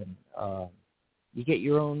blogs. And you get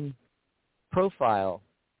your own profile,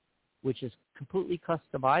 which is completely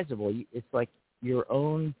customizable. It's like your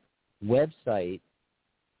own website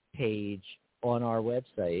page on our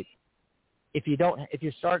website. If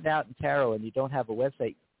you're starting out in tarot and you don't have a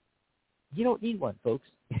website, you don't need one, folks.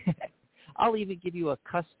 I'll even give you a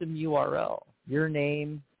custom URL,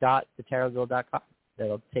 yourname.thetarotguild.com.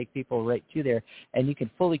 That'll take people right to there, and you can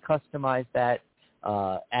fully customize that,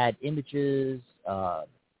 add images,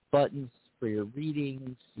 buttons for your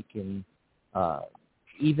readings. You can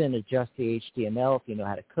even adjust the HTML if you know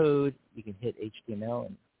how to code. You can hit HTML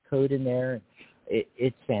and code in there.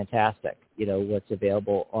 It's fantastic, you know, what's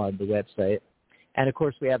available on the website. And, of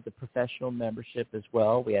course, we have the professional membership as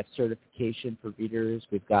well. We have certification for readers.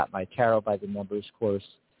 We've got my Tarot by the Numbers course.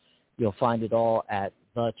 You'll find it all at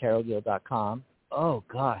thetarotguild.com. Oh,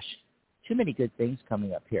 gosh, too many good things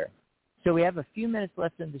coming up here. So we have a few minutes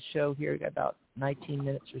left in the show here. We've got about 19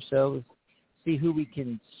 minutes or so. Let's see who we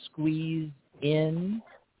can squeeze in.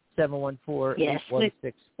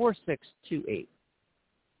 714-816-4628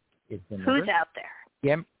 is the number. Who's out there?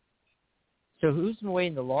 Yeah. So who's been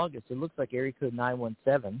waiting the longest? It looks like area code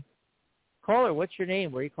 917. Caller, what's your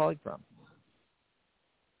name? Where are you calling from?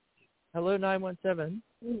 Hello, 917.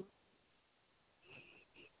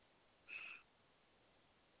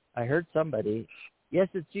 I heard somebody. Yes,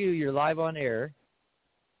 it's you. You're live on air.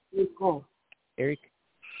 Area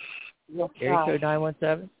code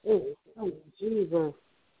 917? Oh, Jesus.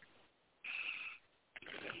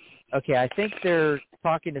 Okay, I think they're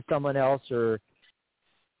talking to someone else or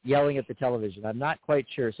yelling at the television. I'm not quite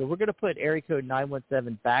sure. So we're going to put area code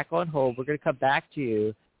 917 back on hold. We're going to come back to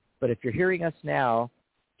you. But if you're hearing us now,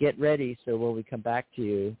 get ready so when we come back to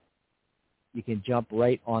you, you can jump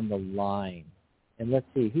right on the line. And let's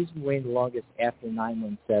see, who's been waiting the longest after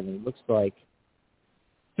 917? It looks like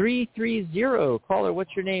 330. Caller,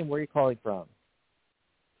 what's your name? Where are you calling from?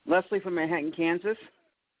 Leslie from Manhattan, Kansas.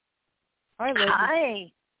 Hi, Leslie.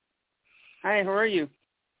 Hi. Hi, how are you?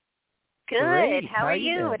 Good. Great. How are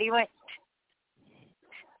you? What do you want?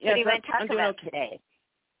 Yes, what do you want to talk I'm doing about okay. today?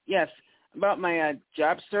 Yes, about my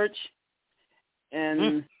job search,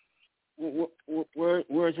 and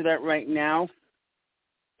where is it at right now?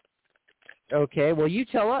 Okay, well, you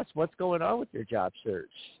tell us what's going on with your job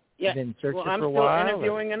search. Yeah, You've been searching I'm for a still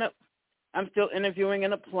while. I'm still interviewing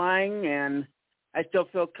and applying, and I still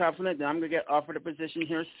feel confident that I'm going to get offered a position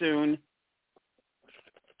here soon.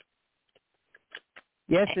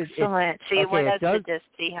 Yes, Excellent. So you want us to just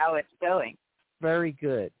see how it's going. Very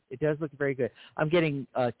good. It does look very good. I'm getting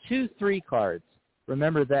 2-3 cards.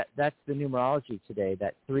 Remember that's the numerology today.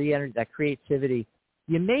 That 3 energy, that creativity.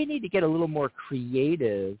 You may need to get a little more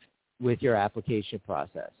creative with your application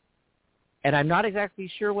process. And I'm not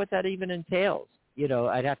exactly sure what that even entails. You know,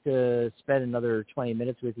 I'd have to spend another 20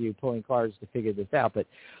 minutes with you pulling cards to figure this out. But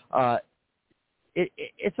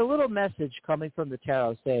it's a little message coming from the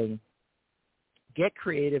tarot saying, get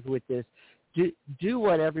creative with this. Do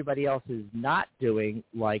what everybody else is not doing,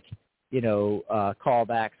 like, you know,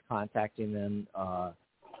 callbacks, contacting them,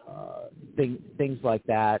 things like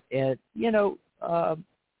that. And, you know,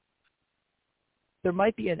 there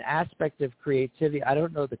might be an aspect of creativity. I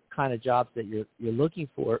don't know the kind of jobs that you're looking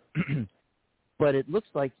for, but it looks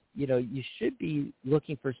like, you know, you should be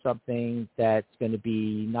looking for something that's going to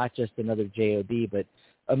be not just another job, but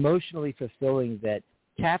emotionally fulfilling that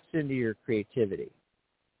taps into your creativity.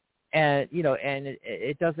 And, you know, and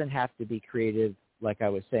it doesn't have to be creative, like I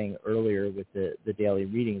was saying earlier with the daily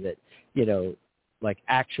reading, that, you know, like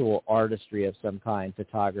actual artistry of some kind,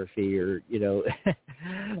 photography or, you know,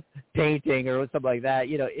 painting or something like that.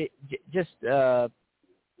 You know, it just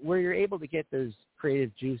where you're able to get those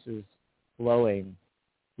creative juices flowing.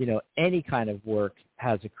 You know, any kind of work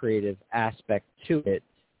has a creative aspect to it.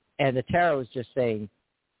 And the tarot is just saying,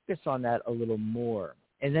 focus on that a little more.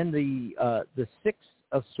 And then the 6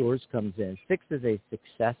 of Swords comes in. 6 is a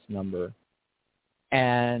success number.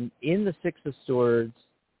 And in the 6 of Swords,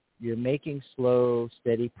 You're making slow,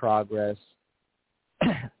 steady progress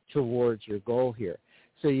towards your goal here.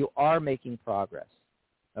 So you are making progress,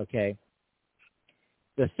 okay?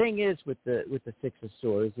 The thing is with the Six of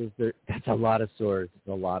Swords is that's a lot of swords. It's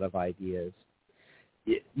a lot of ideas.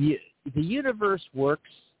 The universe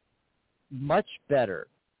works much better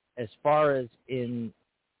as far as in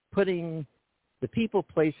putting the people,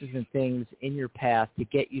 places, and things in your path to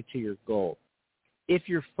get you to your goal if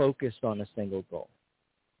you're focused on a single goal.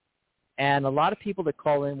 And a lot of people that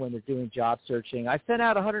call in when they're doing job searching, I sent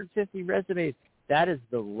out 150 resumes. That is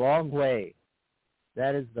the wrong way.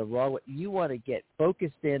 That is the wrong way. You want to get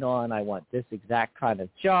focused in on, I want this exact kind of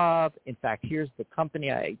job. In fact, here's the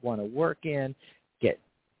company I want to work in. Get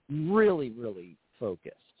really, really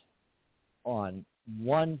focused on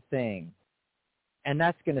one thing. And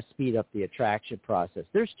that's going to speed up the attraction process.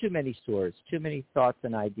 There's too many swords, too many thoughts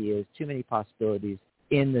and ideas, too many possibilities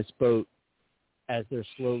in this boat as they're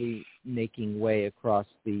slowly making way across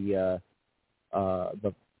the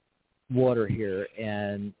water here.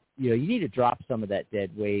 And, you need to drop some of that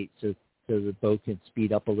dead weight so the boat can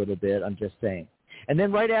speed up a little bit. I'm just saying. And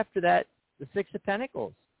then right after that, the Six of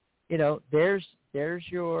Pentacles. There's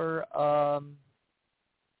your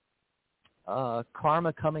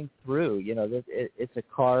karma coming through. It's a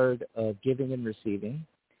card of giving and receiving.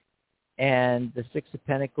 And the Six of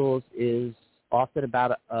Pentacles is often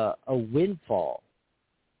about a windfall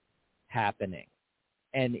happening.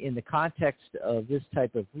 And in the context of this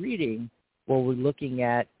type of reading, what we're looking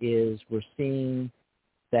at is we're seeing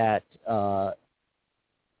that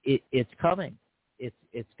it's coming.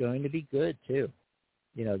 It's going to be good too.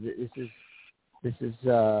 This is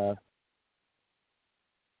a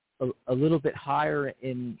little bit higher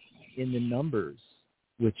in the numbers,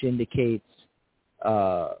 which indicates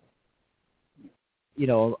a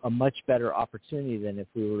much better opportunity than if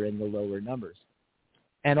we were in the lower numbers.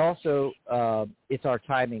 And also, it's our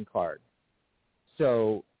timing card.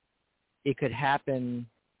 So it could happen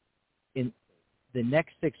in the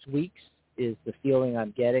next 6 weeks is the feeling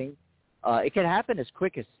I'm getting. It could happen as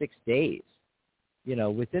quick as 6 days.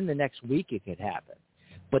 Within the next week it could happen.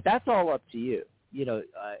 But that's all up to you.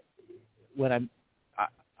 When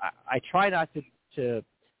I try not to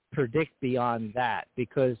predict beyond that,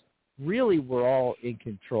 because really we're all in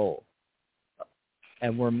control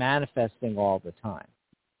and we're manifesting all the time.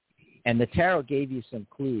 And the tarot gave you some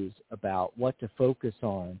clues about what to focus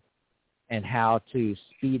on and how to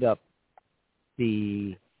speed up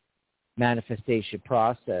the manifestation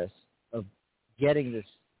process of getting this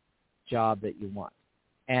job that you want.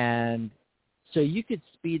 And so you could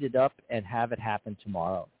speed it up and have it happen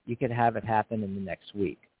tomorrow. You could have it happen in the next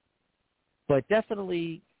week. But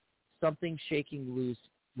definitely something shaking loose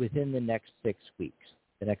within the next 6 weeks,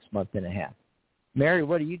 the next month and a half. Mary,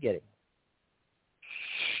 what are you getting?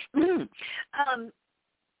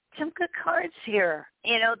 Some good cards here.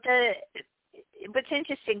 What's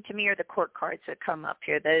interesting to me are the court cards that come up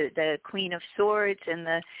here, the Queen of Swords and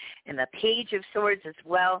the Page of Swords as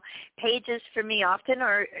well. Pages for me often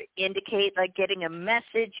indicate like getting a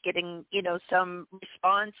message, getting some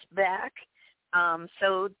response back.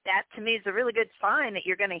 So that to me is a really good sign that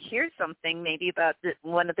you're going to hear something maybe about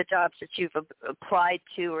one of the jobs that you've applied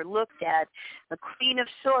to or looked at. The Queen of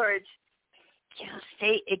Swords.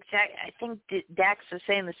 Stay exact. I think Dax was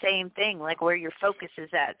saying the same thing, like where your focus is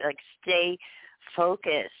at, like stay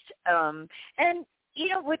focused. And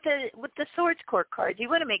with the Swords court cards, you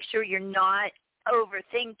want to make sure you're not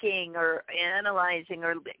overthinking or analyzing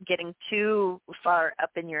or getting too far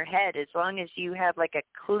up in your head. As long as you have like a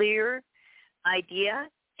clear idea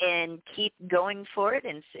and keep going for it,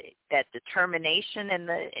 and that determination in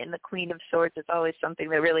the Queen of Swords is always something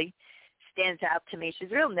that really stands out to me.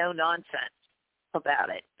 She's real no nonsense about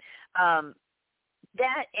it.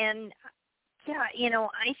 That and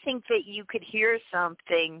I think that you could hear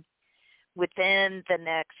something within the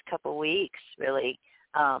next couple weeks, really,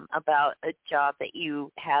 about a job that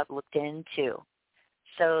you have looked into.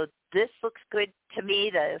 So this looks good to me.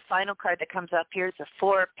 The final card that comes up here is the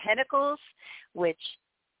Four of Pentacles, which,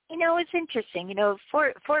 is interesting.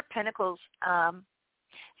 Four of Pentacles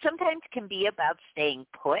sometimes can be about staying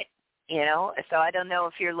put. So I don't know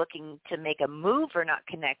if you're looking to make a move or not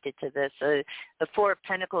connected to this. The Four of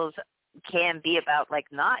Pentacles can be about like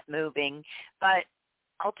not moving, but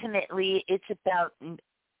ultimately it's about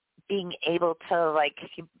being able to like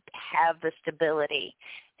have the stability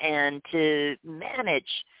and to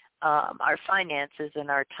manage our finances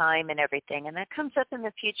and our time and everything. And that comes up in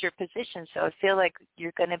the future position. So I feel like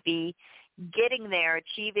you're going to be getting there,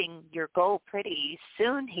 achieving your goal pretty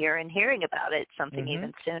soon here and hearing about it, something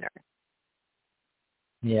even sooner.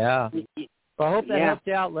 Yeah. Well, I hope that Yeah. helped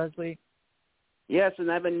you out, Leslie. Yes,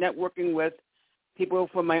 and I've been networking with people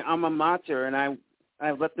from my alma mater, and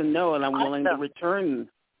I've let them know, and I'm willing to return.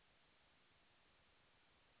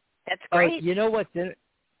 That's All great. right, you know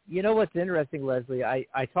what's interesting, Leslie?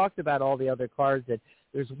 I talked about all the other cards. That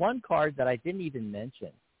there's one card that I didn't even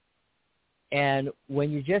mention. And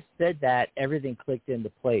when you just said that, everything clicked into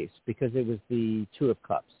place because it was the Two of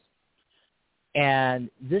Cups. And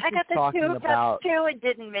this I got is the talking Two of about Cups too and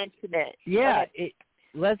didn't mention it. Yeah,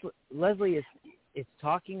 Leslie, it's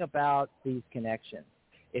talking about these connections.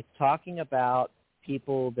 It's talking about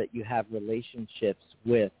people that you have relationships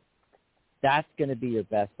with. That's going to be your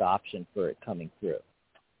best option for it coming through.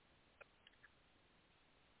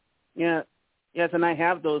 Yeah, yes, and I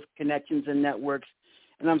have those connections and networks,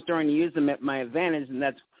 and I'm starting to use them at my advantage, and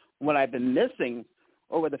that's what I've been missing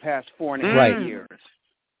over the past 4.5 years.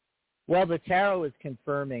 Well, the tarot is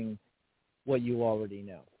confirming what you already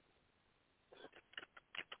know.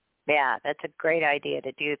 Yeah, that's a great idea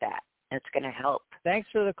to do that. It's going to help. Thanks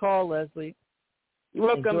for the call, Leslie. You're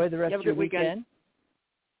welcome. Enjoy the rest Have of your a good weekend.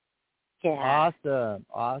 Yeah.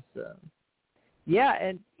 Awesome. Yeah,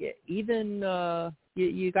 and even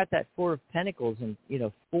you got that Four of Pentacles, and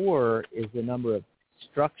 4 is the number of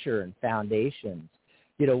structure and foundations.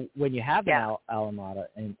 When you have an Alamata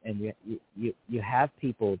and you have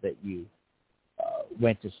people that you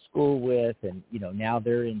went to school with, and now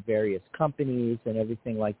they're in various companies and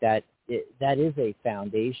everything like that. That is a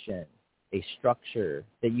foundation, a structure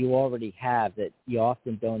that you already have that you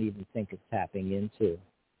often don't even think of tapping into.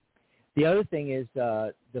 The other thing is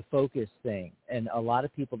the focus thing, and a lot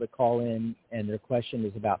of people that call in and their question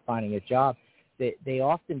is about finding a job, they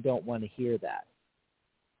often don't want to hear that.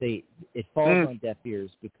 It falls on deaf ears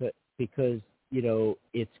because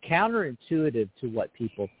it's counterintuitive to what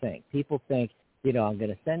people think. People think, I'm going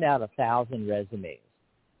to send out 1,000 resumes.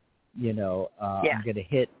 I'm going to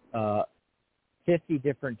hit 50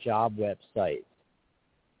 different job websites.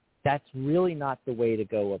 That's really not the way to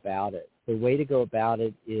go about it. The way to go about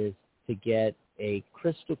it is to get a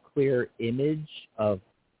crystal clear image of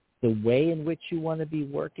the way in which you want to be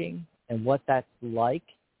working and what that's like.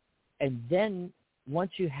 And then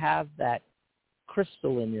once you have that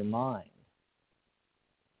crystal in your mind,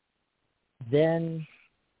 then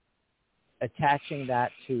attaching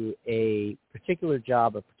that to a particular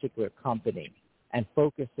job, a particular company, and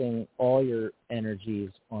focusing all your energies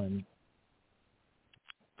on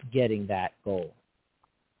getting that goal.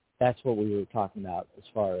 That's what we were talking about as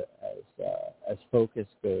far as focus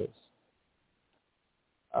goes.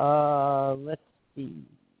 Let's see.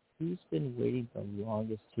 Who's been waiting the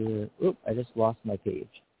longest here? Oop, I just lost my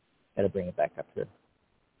page. Got to bring it back up here.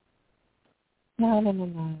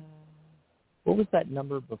 No. What was that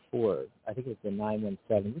number before? I think it was the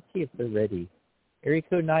 917. Let's see if they're ready. Area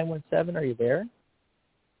code 917, are you there?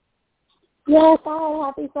 Yes, hi.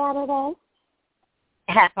 Happy Saturday.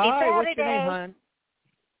 Happy Hi, Saturday. what's your name, hon?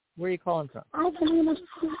 Where are you calling from? Hi, my name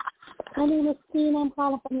is Tina. I'm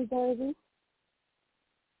calling from New Jersey.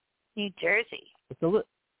 New Jersey.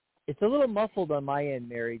 It's a little muffled on my end,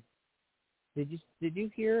 Mary. Did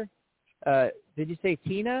you hear? Did you say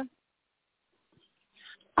Tina?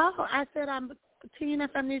 Oh, I said I'm Tina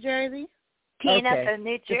from New Jersey. Tina from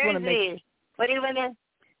New Jersey. What do you want to?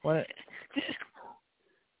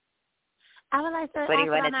 I would like to. What do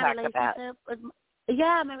you want to talk about?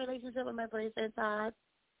 My relationship with my boyfriend Todd.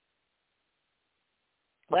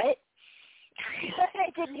 What? I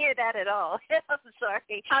didn't hear that at all. I'm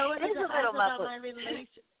sorry. I wanted it is to a little ask about muffled. my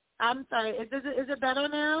relationship. I'm sorry. Is it better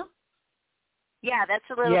now? Yeah, that's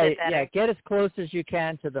a little bit better. Yeah, get as close as you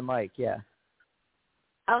can to the mic, yeah.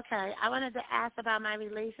 Okay. I wanted to ask about my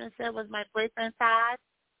relationship with my boyfriend Todd.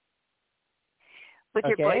 With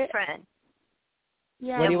your boyfriend?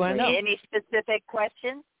 Yeah. What do you want to know? Any specific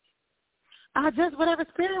questions? Just whatever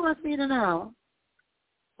Spirit wants me to know.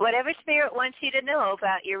 Whatever Spirit wants you to know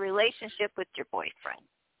about your relationship with your boyfriend.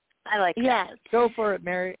 I like that. Yes. Go for it,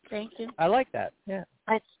 Mary. Thank you. I like that, yeah.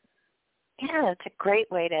 It's a great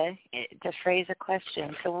way to phrase a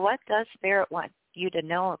question. So what does Spirit want you to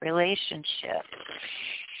know a relationship?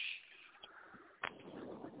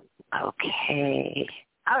 Okay.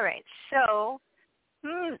 All right. So,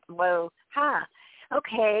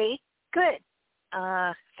 okay, good.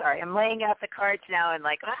 Sorry, I'm laying out the cards now and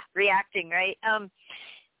reacting, right?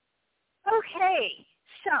 Okay.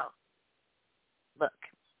 So, look,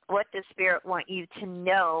 what does Spirit want you to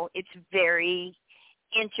know? It's very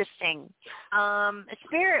interesting.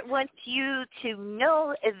 Spirit wants you to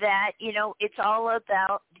know that, it's all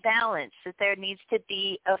about balance, that there needs to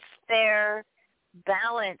be a fair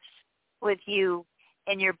balance with you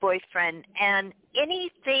and your boyfriend, and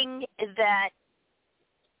anything that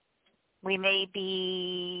we may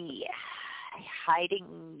be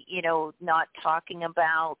hiding, not talking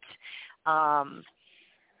about,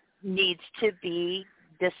 needs to be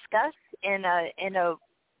discussed in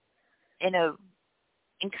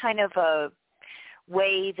kind of a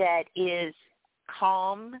way that is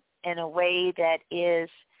calm, in a way that is,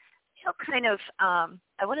 kind of,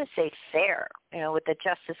 I want to say fair, with the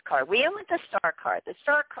Justice card. We end with the Star card. The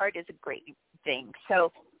Star card is a great thing.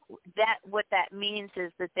 So what that means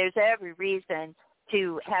is that there's every reason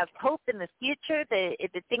to have hope in the future,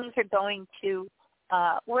 that things are going to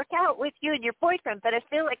work out with you and your boyfriend. But I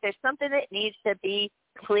feel like there's something that needs to be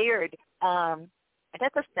cleared. I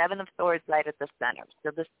got the Seven of Swords right at the center.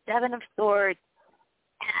 So the Seven of Swords,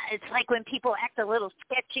 it's like when people act a little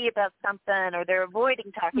sketchy about something, or they're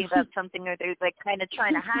avoiding talking about something, or they're like kind of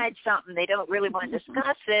trying to hide something. They don't really want to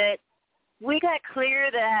discuss it. We got to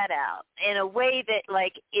clear that out in a way that,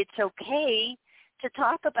 like, it's okay to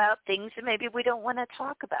talk about things that maybe we don't want to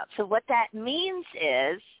talk about. So what that means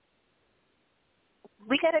is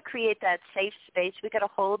we got to create that safe space. We got to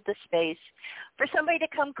hold the space for somebody to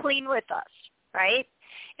come clean with us, right?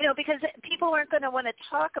 Because people aren't going to want to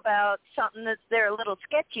talk about something that they're a little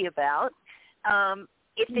sketchy about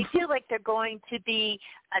if they feel like they're going to be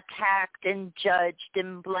attacked and judged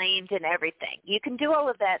and blamed and everything. You can do all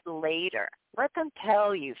of that later. Let them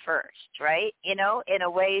tell you first, right? In a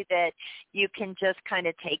way that you can just kind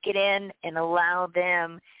of take it in and allow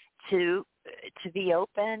them to be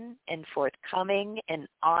open and forthcoming and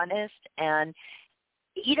honest, and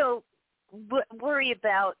worry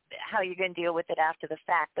about how you're going to deal with it after the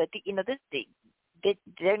fact. But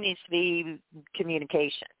there needs to be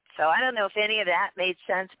communication. So I don't know if any of that made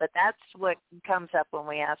sense, but that's what comes up when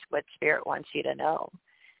we ask what Spirit wants you to know.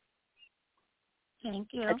 Thank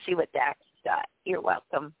you. Let's see what Dax got. You're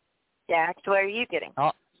welcome. Dax, what are you getting?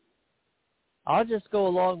 I'll just go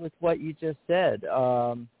along with what you just said.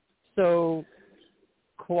 So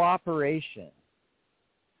cooperation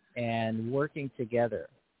and working together.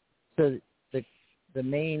 So the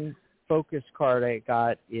main focus card I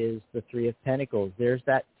got is the Three of Pentacles. There's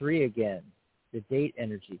that three again, the date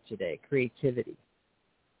energy today, creativity.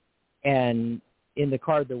 And in the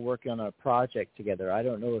card, they're working on a project together. I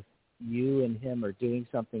don't know if you and him are doing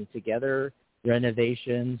something together,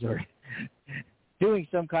 renovations or doing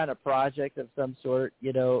some kind of project of some sort,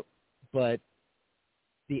 but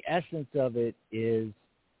the essence of it is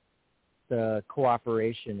the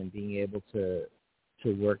cooperation and being able to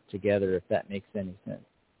work together, if that makes any sense.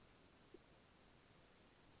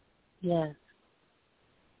 Yes.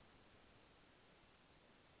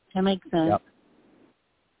 That makes sense. Yep.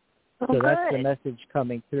 Oh, so that's the good. message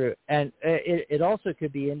coming through. And it also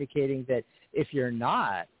could be indicating that if you're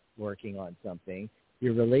not working on something,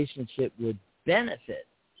 your relationship would benefit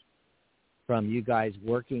from you guys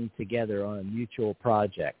working together on a mutual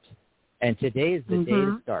project. And today is the day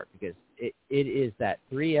to start, because it is that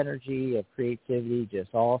three energy of creativity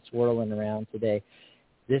just all swirling around today.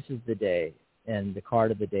 This is the day, and the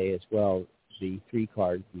card of the day as well, the three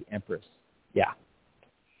card, the Empress. Yeah.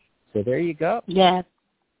 So there you go. Yes.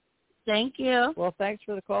 Thank you. Well, thanks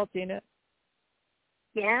for the call, Tina.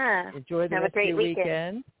 Yeah. Enjoy the Have rest a great of your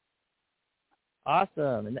weekend.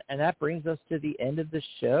 Awesome. And that brings us to the end of the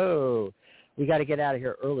show. We got to get out of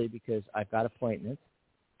here early because I've got appointments,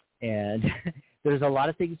 and there's a lot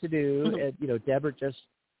of things to do. And, Deborah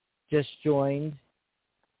just joined,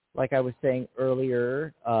 like I was saying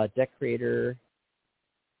earlier, Deck Creator,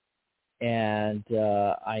 and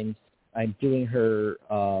I'm doing her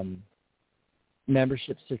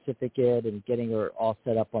membership certificate and getting her all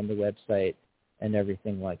set up on the website and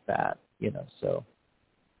everything like that. So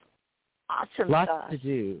Awesome lots stuff. to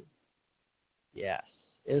do. Yes.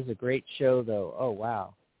 It was a great show, though. Oh,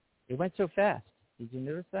 wow. It went so fast. Did you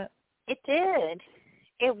notice that? It did.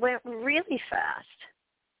 It went really fast.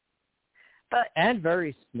 And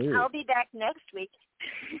very smooth. I'll be back next week.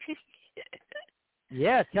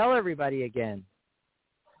 Yeah, tell everybody again.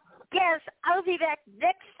 Yes, I'll be back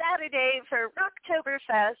next Saturday for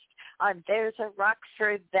Rocktoberfest on There's a Rock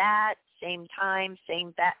for That, same time,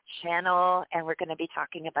 same bat channel, and we're going to be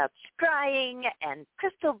talking about scrying and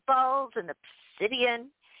crystal balls and obsidian.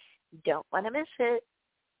 Don't want to miss it.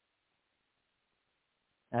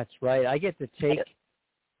 That's right. I get to take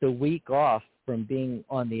the week off from being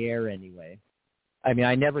on the air anyway. I mean,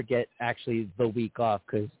 I never get actually the week off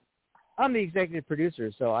because I'm the executive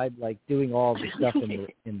producer, so I'm like doing all the stuff in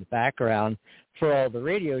the background for all the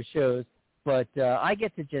radio shows. But I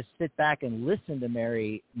get to just sit back and listen to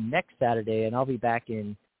Mary next Saturday, and I'll be back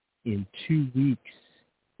in 2 weeks.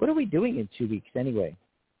 What are we doing in 2 weeks anyway?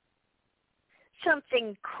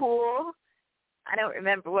 something cool. I don't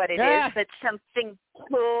remember what it is, but something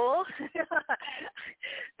cool.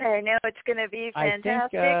 I know it's going to be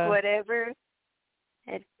fantastic. Whatever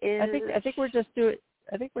it is. I think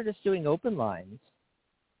we're just doing open lines.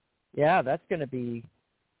 Yeah, that's going to be.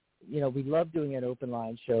 We love doing an open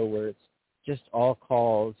line show where it's just all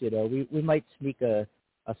calls. We might sneak a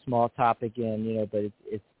small topic in. But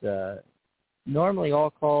it's normally all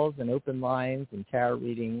calls and open lines and tarot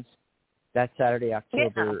readings. That's Saturday,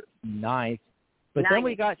 October 9th. But then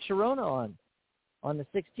we got Sharona on the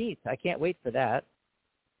 16th. I can't wait for that.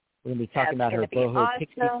 We're going to be talking about her Boho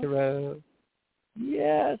Pixie Tarot.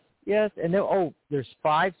 Yes. And then, there's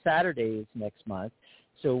 5 Saturdays next month.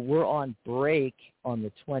 So we're on break on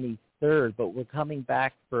the 23rd, but we're coming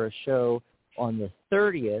back for a show on the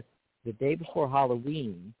 30th, the day before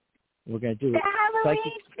Halloween. We're going to do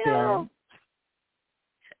Psychic Spin.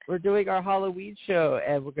 We're doing our Halloween show,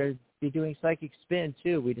 and we're going to be doing Psychic Spin,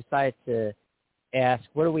 too. We decided to ask,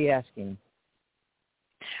 what are we asking?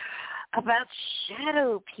 About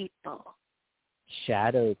shadow people.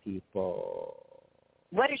 Shadow people.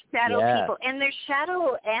 What are shadow people? And there's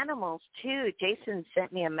shadow animals, too. Jason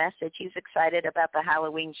sent me a message. He's excited about the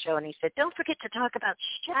Halloween show, and he said, don't forget to talk about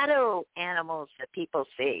shadow animals that people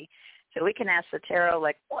see. So we can ask the tarot,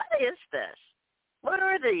 like, what is this? What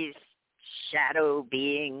are these shadow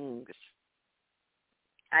beings?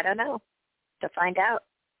 I don't know. To find out,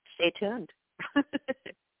 stay tuned.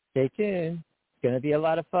 Stay tuned. It's going to be a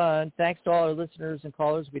lot of fun. Thanks to all our listeners and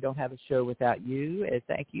callers. We don't have a show without you. And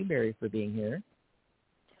thank you, Mary, for being here.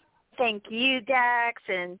 Thank you, Dax,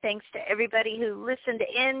 and thanks to everybody who listened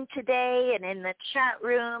in today and in the chat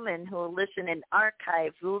room and who will listen in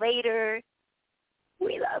archive later.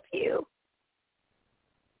 We love you.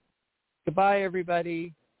 Goodbye,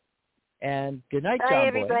 everybody, and good night, John Bye, Boy.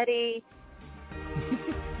 everybody.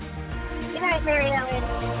 Good night, Mary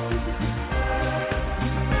Ellen.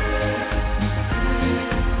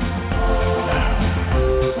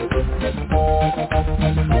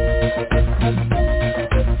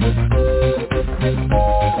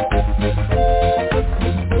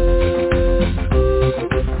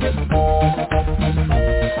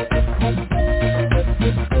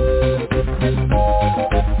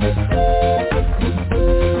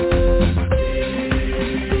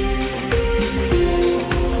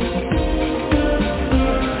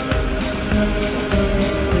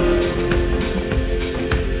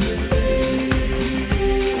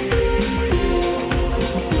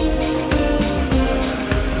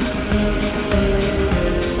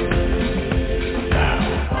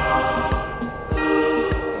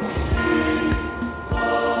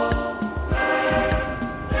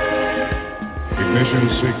 Ignition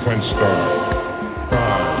sequence start.